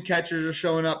 pitchers and catchers are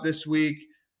showing up this week.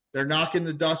 They're knocking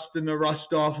the dust and the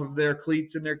rust off of their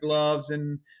cleats and their gloves,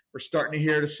 and we're starting to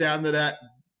hear the sound of that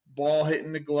ball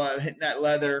hitting the glove, hitting that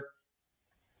leather.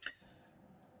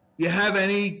 You have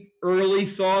any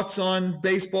early thoughts on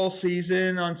baseball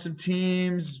season, on some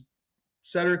teams,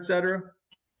 et cetera, et cetera?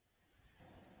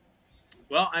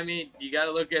 Well, I mean, you got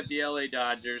to look at the LA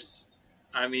Dodgers.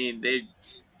 I mean, they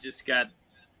just got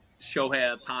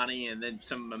Shohei Ohtani and then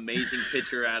some amazing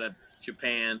pitcher out of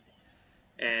Japan,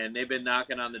 and they've been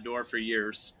knocking on the door for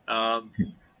years.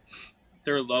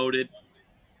 They're loaded.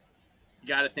 You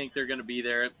got to think they're going to be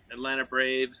there. Atlanta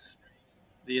Braves,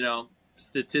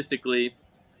 statistically,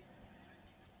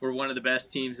 were one of the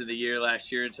best teams of the year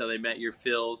last year until they met your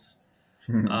Phils.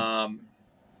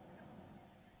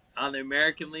 On the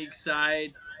American League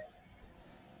side,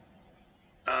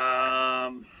 it's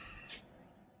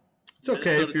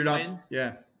okay if you're Twins. not.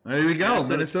 Yeah, there we go.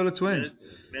 Minnesota Twins.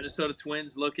 Minnesota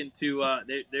Twins looking to.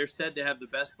 They're said to have the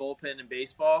best bullpen in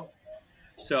baseball,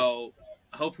 so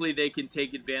hopefully they can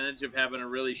take advantage of having a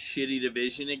really shitty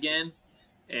division again.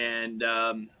 And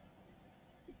I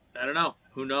don't know.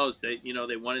 Who knows? They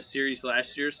won a series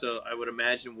last year, so I would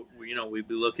imagine we'd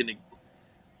be looking to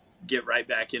get right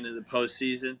back into the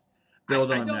postseason.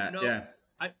 Build on that, yeah.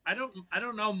 I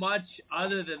don't know much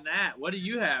other than that. What do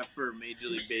you have for Major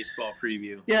League Baseball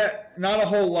preview? Yeah, not a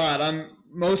whole lot.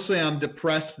 I'm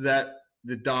depressed that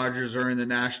the Dodgers are in the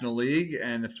National League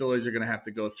and the Phillies are going to have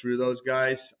to go through those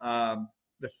guys.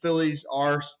 The Phillies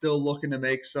are still looking to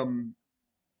make some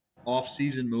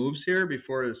off-season moves here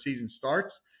before the season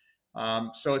starts.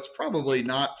 So it's probably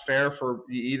not fair for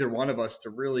either one of us to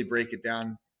really break it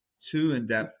down too in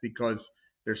depth because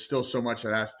there's still so much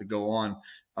that has to go on.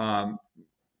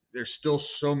 There's still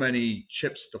so many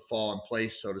chips to fall in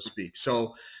place, so to speak.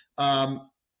 So,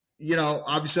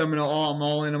 obviously I'm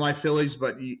all into my Phillies,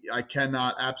 but I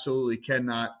absolutely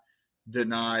cannot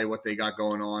deny what they got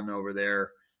going on over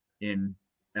there in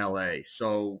LA.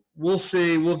 So we'll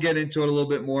see. We'll get into it a little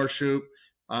bit more, Shoop.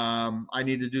 I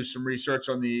need to do some research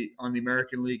on the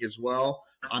American League as well.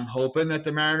 I'm hoping that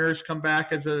the Mariners come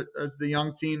back as the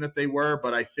young team that they were,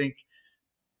 but I think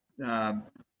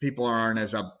people aren't as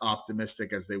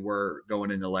optimistic as they were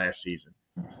going into last season.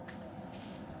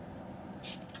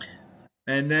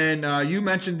 And then you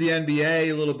mentioned the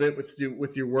NBA a little bit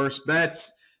with your worst bets.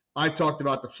 I talked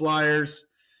about the Flyers.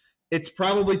 It's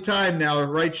probably time now,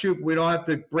 right, Shoop? We don't have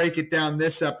to break it down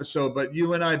this episode, but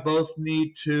you and I both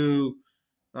need to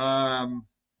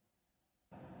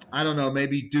I don't know,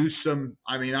 maybe do some –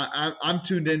 I mean, I'm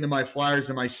tuned into my Flyers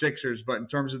and my Sixers, but in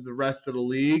terms of the rest of the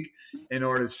league, in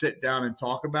order to sit down and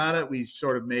talk about it, we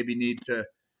sort of maybe need to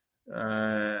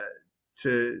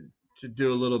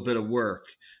do a little bit of work.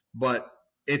 But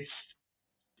it's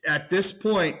 – at this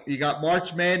point, you got March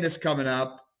Madness coming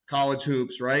up, college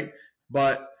hoops, right?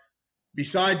 But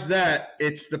besides that,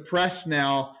 it's the press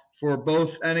now for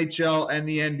both NHL and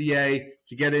the NBA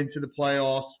to get into the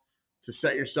playoffs, to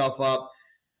set yourself up.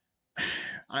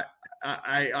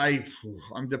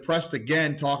 I'm depressed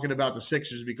again talking about the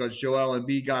Sixers because Joel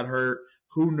Embiid got hurt.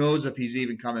 Who knows if he's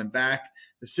even coming back?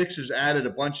 the Sixers added a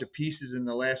bunch of pieces in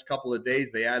the last couple of days.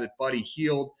 They added Buddy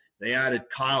Hield. They added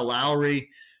Kyle Lowry.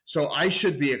 So I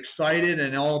should be excited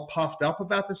and all puffed up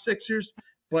about the Sixers,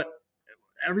 but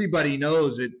everybody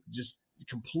knows it just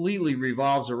completely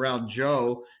revolves around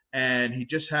Joe, and he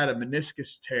just had a meniscus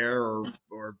tear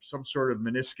or some sort of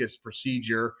meniscus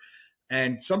procedure,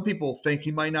 and some people think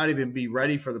he might not even be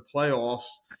ready for the playoffs.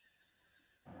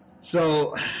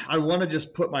 So I want to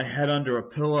just put my head under a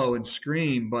pillow and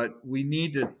scream, but we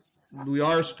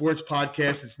are a sports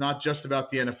podcast. It's not just about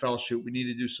the NFL shoot. We need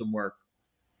to do some work.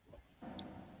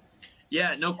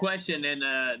 Yeah, no question. And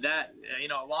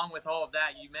along with all of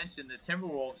that, you mentioned the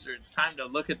Timberwolves. It's time to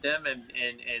look at them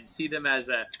and see them as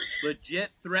a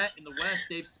legit threat in the West.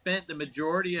 They've spent the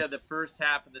majority of the first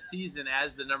half of the season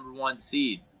as the number 1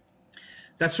 seed.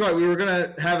 That's right. We were going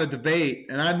to have a debate,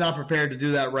 and I'm not prepared to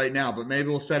do that right now, but maybe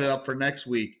we'll set it up for next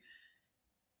week.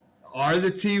 Are the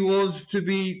T-Wolves to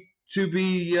be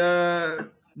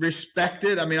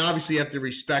respected? I mean, obviously you have to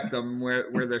respect them where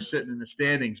they're sitting in the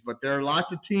standings, but there are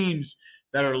lots of teams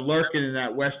that are lurking in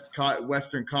that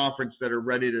Western Conference that are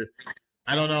ready to –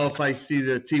 I don't know if I see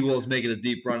the T-Wolves making a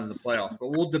deep run in the playoffs, but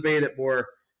we'll debate it more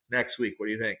next week. What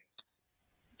do you think?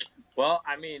 Well,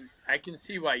 I mean, I can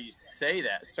see why you say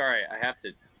that. Sorry, I have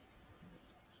to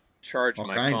charge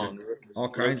my phone. All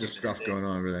kinds of stuff going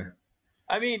on over there.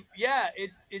 I mean, yeah,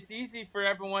 it's easy for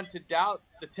everyone to doubt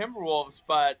the Timberwolves,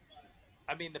 but,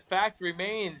 I mean, the fact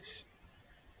remains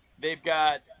they've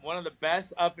got one of the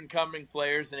best up-and-coming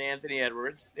players in Anthony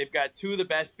Edwards. They've got 2 of the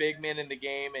best big men in the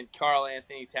game in Karl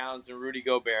Anthony Towns and Rudy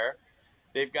Gobert.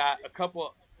 They've got a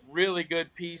couple really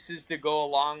good pieces to go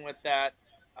along with that.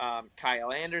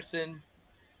 Kyle Anderson,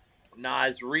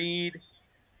 Naz Reid,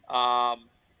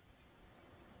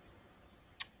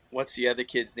 what's the other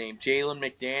kid's name? Jalen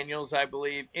McDaniels, I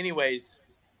believe. Anyways,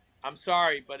 I'm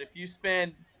sorry, but if you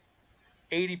spend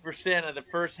 80% of the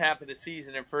first half of the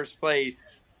season in first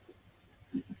place,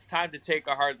 it's time to take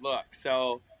a hard look.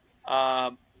 So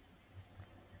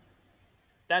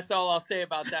that's all I'll say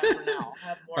about that for now. I'll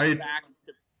have more back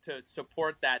to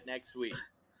support that next week.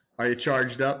 Are you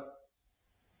charged up?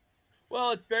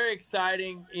 Well, it's very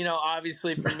exciting,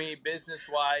 obviously for me,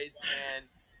 business-wise,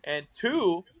 and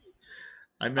 2.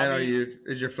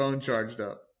 Is your phone charged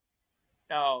up?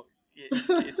 Oh,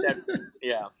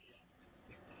 yeah.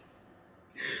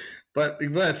 But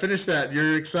finish that.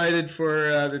 You're excited for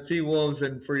the T-Wolves,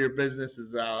 and for your business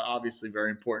is obviously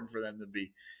very important for them to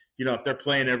be, if they're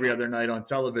playing every other night on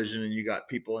television and you got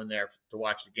people in there to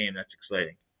watch the game, that's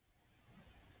exciting.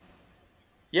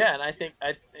 Yeah, and I think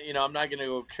I'm not going to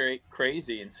go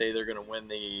crazy and say they're going to win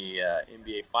the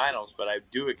NBA Finals, but I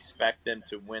do expect them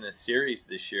to win a series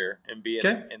this year and be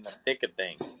in the thick of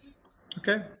things.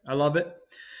 Okay, I love it.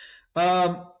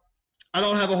 I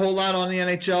don't have a whole lot on the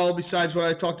NHL besides what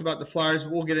I talked about the Flyers.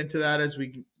 But we'll get into that as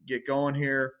we get going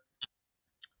here.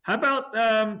 How about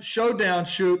Showdown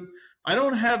Shoot? I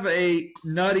don't have a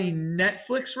nutty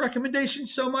Netflix recommendation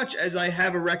so much as I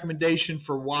have a recommendation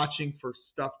for watching for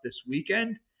stuff this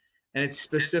weekend, and it's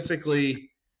specifically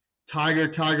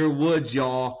Tiger Woods,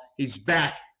 y'all. He's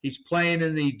back. He's playing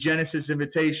in the Genesis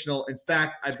Invitational. In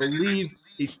fact, I believe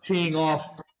he's teeing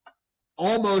off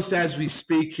almost as we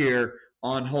speak here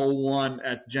on hole 1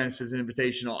 at Genesis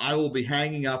Invitational. I will be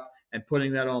hanging up and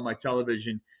putting that on my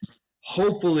television.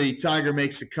 Hopefully, Tiger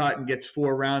makes a cut and gets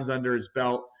 4 rounds under his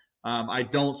belt. I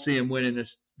don't see him winning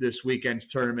this weekend's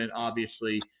tournament,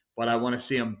 obviously, but I want to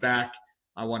see him back.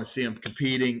 I want to see him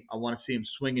competing. I want to see him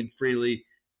swinging freely.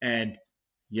 And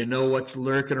you know what's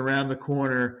lurking around the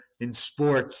corner in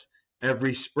sports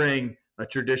every spring, a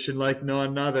tradition like no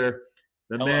another.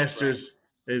 The Masters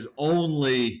is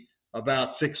only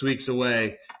about 6 weeks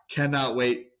away. Cannot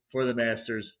wait for the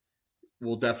Masters.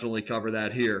 We'll definitely cover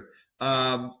that here.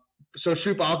 So,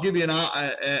 Shoop, I'll give you an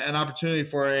opportunity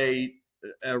for a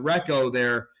recco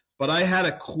there, but I had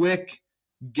a quick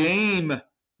game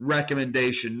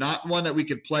recommendation, not one that we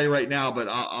could play right now, but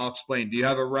I'll explain. Do you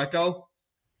have a recco?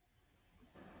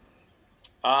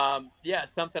 Yeah,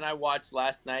 something I watched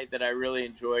last night that I really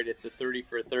enjoyed. It's a 30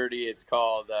 for 30. It's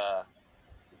called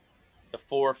The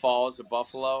Four Falls of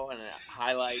Buffalo, and it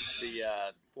highlights the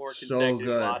 4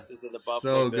 consecutive losses of the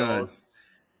Buffalo Bills.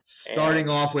 Starting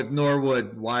off with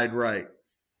Norwood, wide right.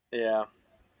 Yeah.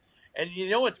 And you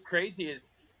know what's crazy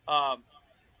is,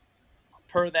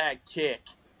 per that kick,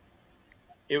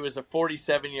 it was a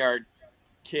 47-yard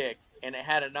kick, and it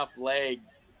had enough leg,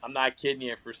 I'm not kidding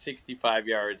you, for 65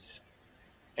 yards.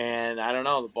 And I don't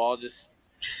know, the ball just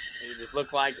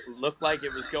looked like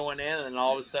it was going in, and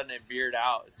all of a sudden it veered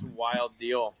out. It's a wild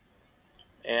deal.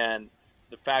 And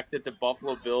the fact that the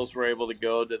Buffalo Bills were able to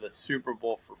go to the Super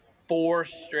Bowl for 4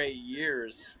 straight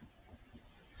years,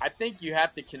 I think you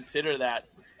have to consider that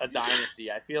a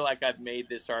dynasty. I feel like I've made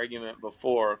this argument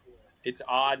before. It's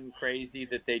odd and crazy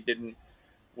that they didn't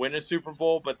win a Super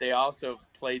Bowl, but they also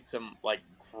played some like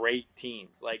great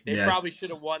teams. Like they Yes. probably should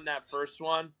have won that first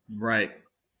one, Right.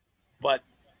 but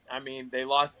I mean, they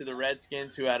lost to the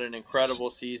Redskins, who had an incredible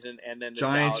season, and then the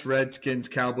Giants, Dallas. Redskins,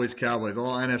 Cowboys,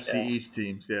 all NFC Yeah. East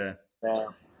teams. Yeah. Yeah.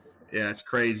 Yeah, it's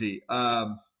crazy.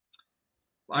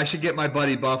 I should get my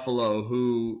buddy Buffalo,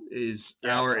 who is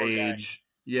our poor guy. age.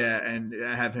 Yeah, and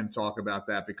have him talk about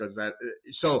that because that.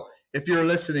 So if you're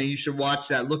listening, you should watch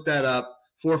that. Look that up.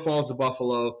 Four Falls of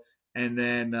Buffalo, and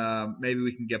then maybe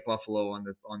we can get Buffalo on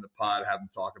the pod. Have him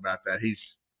talk about that. He's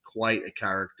quite a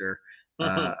character.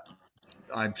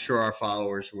 I'm sure our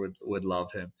followers would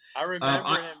love him. I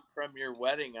remember him from your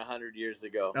wedding 100 years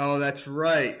ago. Oh, that's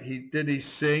right. Did he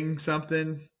sing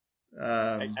something?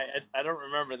 I don't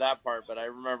remember that part, but I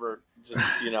remember just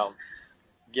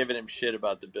giving him shit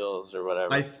about the Bills or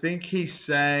whatever. I think he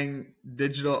sang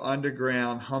Digital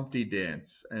Underground Humpty Dance,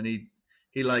 and he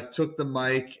like took the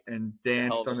mic and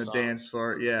danced on the dance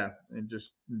floor. Yeah, and just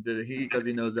did it because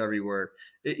he knows every word.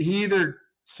 He either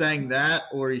sang that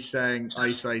or he sang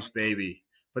Ice Ice Baby,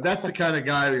 but that's the kind of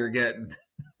guy we were getting.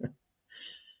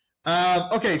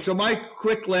 Okay, so my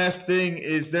quick last thing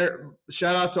is there.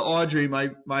 Shout out to Audrey,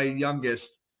 my youngest.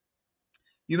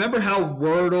 You remember how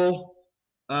Wordle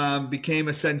became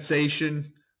a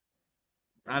sensation?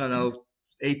 I don't know,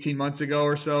 18 months ago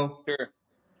or so. Sure.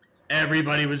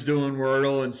 Everybody was doing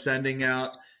Wordle and sending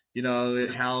out,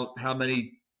 how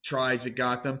many tries it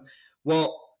got them.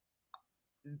 Well,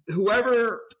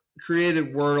 whoever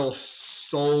created Wordle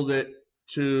sold their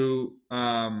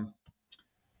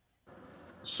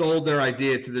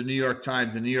idea to the New York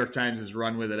Times. The New York Times has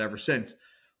run with it ever since.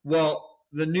 Well,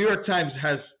 the New York Times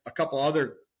has a couple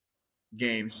other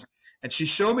games, and she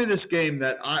showed me this game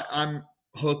that I'm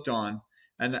hooked on,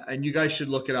 and you guys should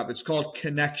look it up. It's called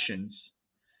Connections.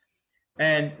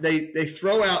 And they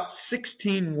throw out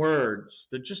 16 words.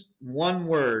 They're just one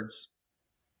words,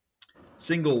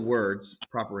 single words,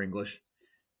 proper English.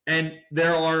 And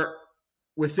there are,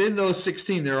 within those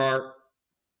 16, there are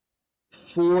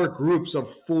 4 groups of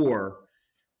 4,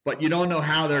 but you don't know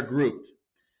how they're grouped.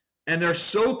 And they're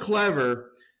so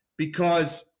clever because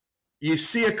you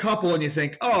see a couple and you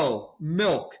think, oh,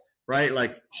 milk, right?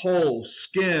 Like whole,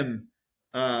 skim,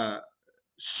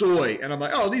 soy. And I'm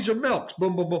like, oh, these are milks,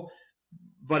 boom, boom, boom.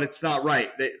 But it's not right.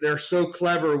 They're so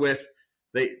clever with,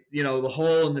 the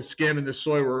whole and the skim and the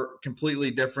soy were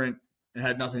completely different and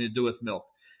had nothing to do with milk.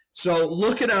 So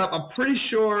look it up. I'm pretty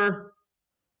sure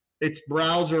it's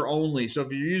browser only. So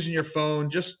if you're using your phone,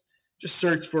 just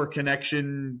search for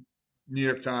Connection New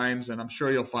York Times, and I'm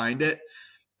sure you'll find it.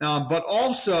 But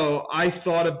also, I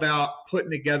thought about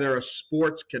putting together a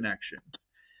sports connection.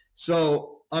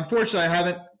 So unfortunately,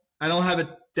 I don't have it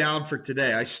down for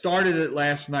today. I started it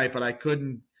last night, but I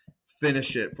couldn't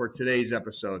finish it for today's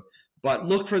episode. But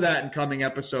look for that in coming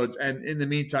episodes. And in the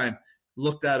meantime,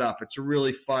 look that up. It's a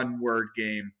really fun word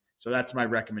game. So that's my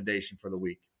recommendation for the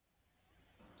week.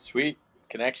 Sweet.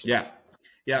 Connections.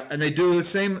 Yeah. And they do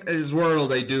the same as Wordle.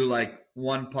 They do like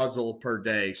one puzzle per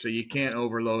day. So you can't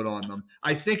overload on them.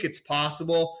 I think it's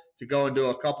possible to go and do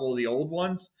a couple of the old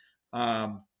ones.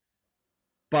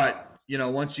 But,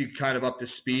 once you kind of up to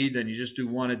speed, then you just do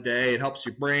one a day. It helps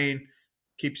your brain,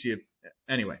 keeps you.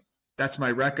 Anyway, that's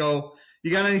my reco.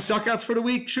 You got any suckouts for the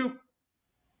week, Shoot?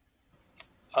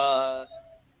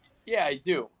 Yeah, I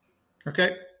do.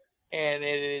 Okay. And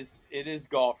it is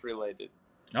golf related.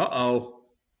 Uh-oh.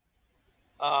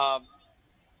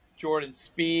 Jordan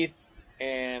Spieth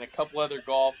and a couple other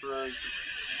golfers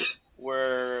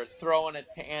were throwing a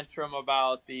tantrum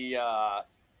about the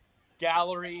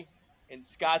gallery in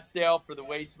Scottsdale for the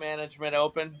Waste Management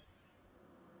Open.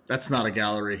 That's not a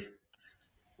gallery.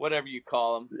 Whatever you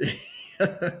call them.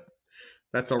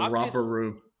 That's a romper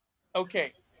room.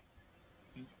 Okay.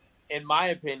 In my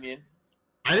opinion.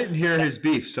 I didn't hear his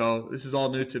beef, so this is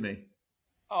all new to me.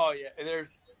 Oh, yeah.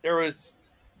 There was,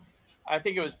 I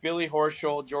think it was Billy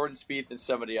Horschel, Jordan Spieth, and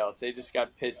somebody else. They just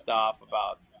got pissed off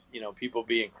about, people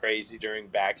being crazy during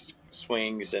back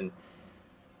swings. And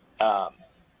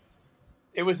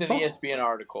it was an ESPN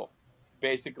article.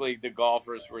 Basically, the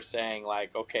golfers were saying,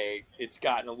 like, okay, it's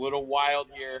gotten a little wild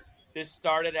here. This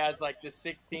started as, like, the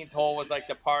 16th hole was, like,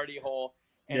 the party hole.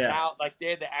 And now, like, they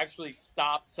had to actually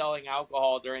stop selling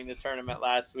alcohol during the tournament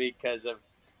last week because of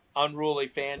unruly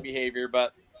fan behavior.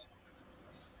 But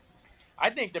I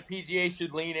think the PGA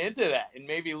should lean into that and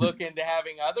maybe look into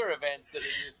having other events that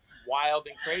are just wild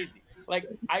and crazy. Like,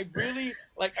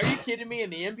 are you kidding me? In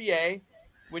the NBA,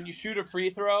 when you shoot a free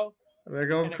throw They're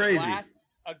going and crazy.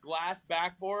 a glass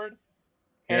backboard,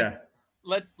 and Yeah.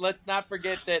 let's not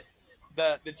forget that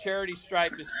the charity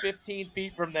stripe is 15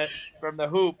 feet from the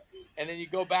hoop, and then you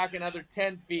go back another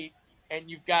 10 feet, and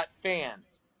you've got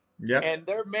fans. Yep. And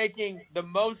they're making the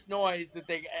most noise that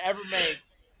they ever make,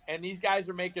 and these guys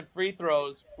are making free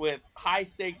throws with high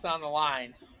stakes on the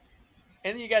line.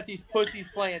 And then you got these pussies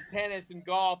playing tennis and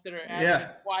golf that are asking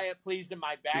quiet, please, in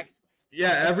my back.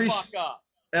 Yeah, fuck up.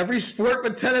 Every sport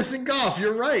but tennis and golf.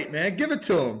 You're right, man. Give it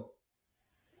to them.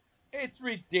 It's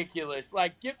ridiculous.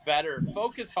 Like, get better.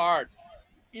 Focus hard.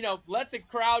 Let the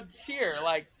crowd cheer.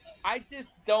 Like, I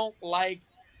just don't like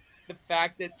the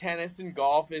fact that tennis and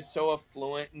golf is so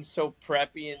affluent and so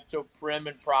preppy and so prim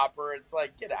and proper. It's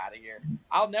like, get out of here.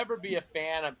 I'll never be a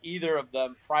fan of either of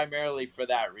them, primarily for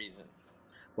that reason.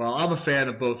 Well, I'm a fan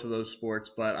of both of those sports,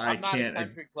 but I'm not a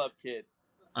country club kid.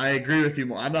 I agree with you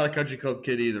more. I'm not a country club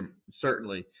kid either,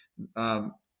 certainly.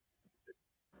 But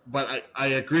I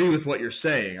agree with what you're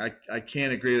saying. I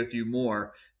can't agree with you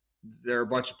more. They're a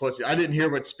bunch of pussies. I didn't hear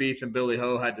what Spieth and Billy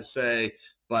Ho had to say,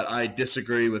 but I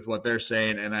disagree with what they're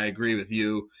saying, and I agree with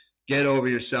you. Get over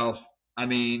yourself. I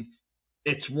mean,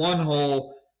 it's one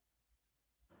hole.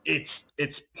 It's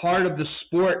part of the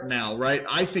sport now, right?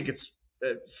 I think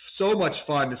it's so much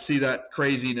fun to see that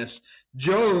craziness.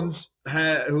 Jones,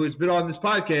 who has been on this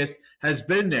podcast, has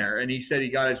been there, and he said he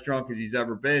got as drunk as he's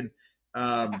ever been,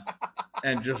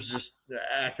 and just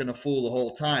acting a fool the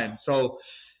whole time. So,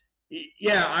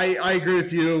 yeah, I agree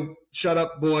with you. Shut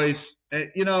up, boys. And,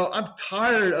 I'm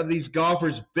tired of these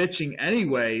golfers bitching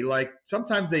anyway. Like,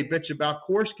 sometimes they bitch about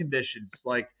course conditions,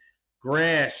 like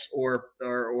grass or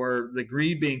the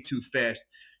green being too fast.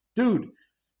 Dude,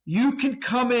 you can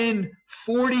come in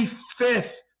 45th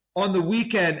on the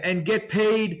weekend and get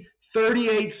paid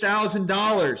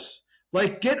 $38,000.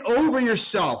 Like, get over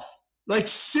yourself. Like,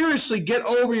 seriously, get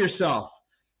over yourself.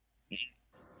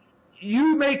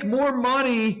 You make more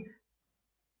money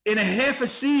in a half a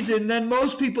season than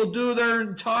most people do their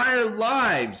entire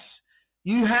lives.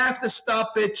 You have to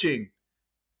stop bitching.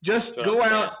 Just go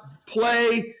out,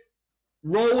 play,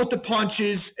 roll with the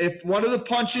punches. If one of the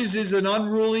punches is an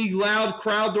unruly, loud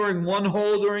crowd during one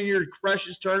hole during your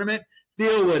precious tournament,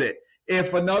 deal with it.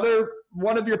 If another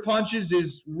one of your punches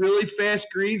is really fast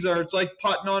greens or it's like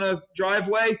putting on a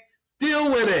driveway,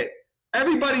 deal with it.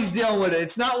 Everybody's dealing with it.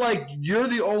 It's not like you're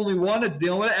the only one that's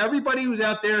dealing with it. Everybody who's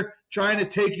out there trying to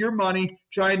take your money,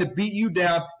 trying to beat you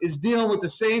down, is dealing with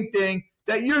the same thing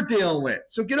that you're dealing with.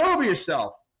 So get over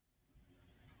yourself.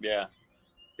 Yeah.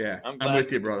 Yeah, I'm with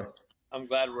you, brother. I'm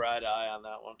glad we're eye to eye on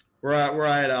that one. We're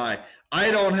eye to eye.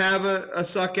 I don't have a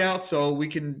suck out, so we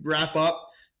can wrap up.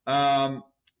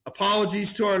 Apologies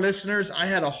to our listeners. I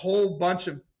had a whole bunch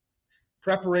of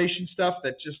preparation stuff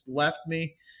that just left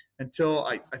me until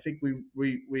I think we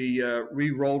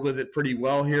re-rolled with it pretty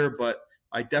well here, but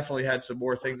I definitely had some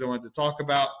more things I wanted to talk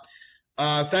about.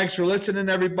 Thanks for listening,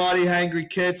 everybody. Hangry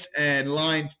Kits and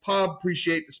Lions Pub.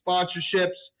 Appreciate the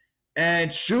sponsorships.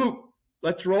 And shoot,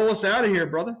 let's roll us out of here,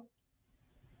 brother.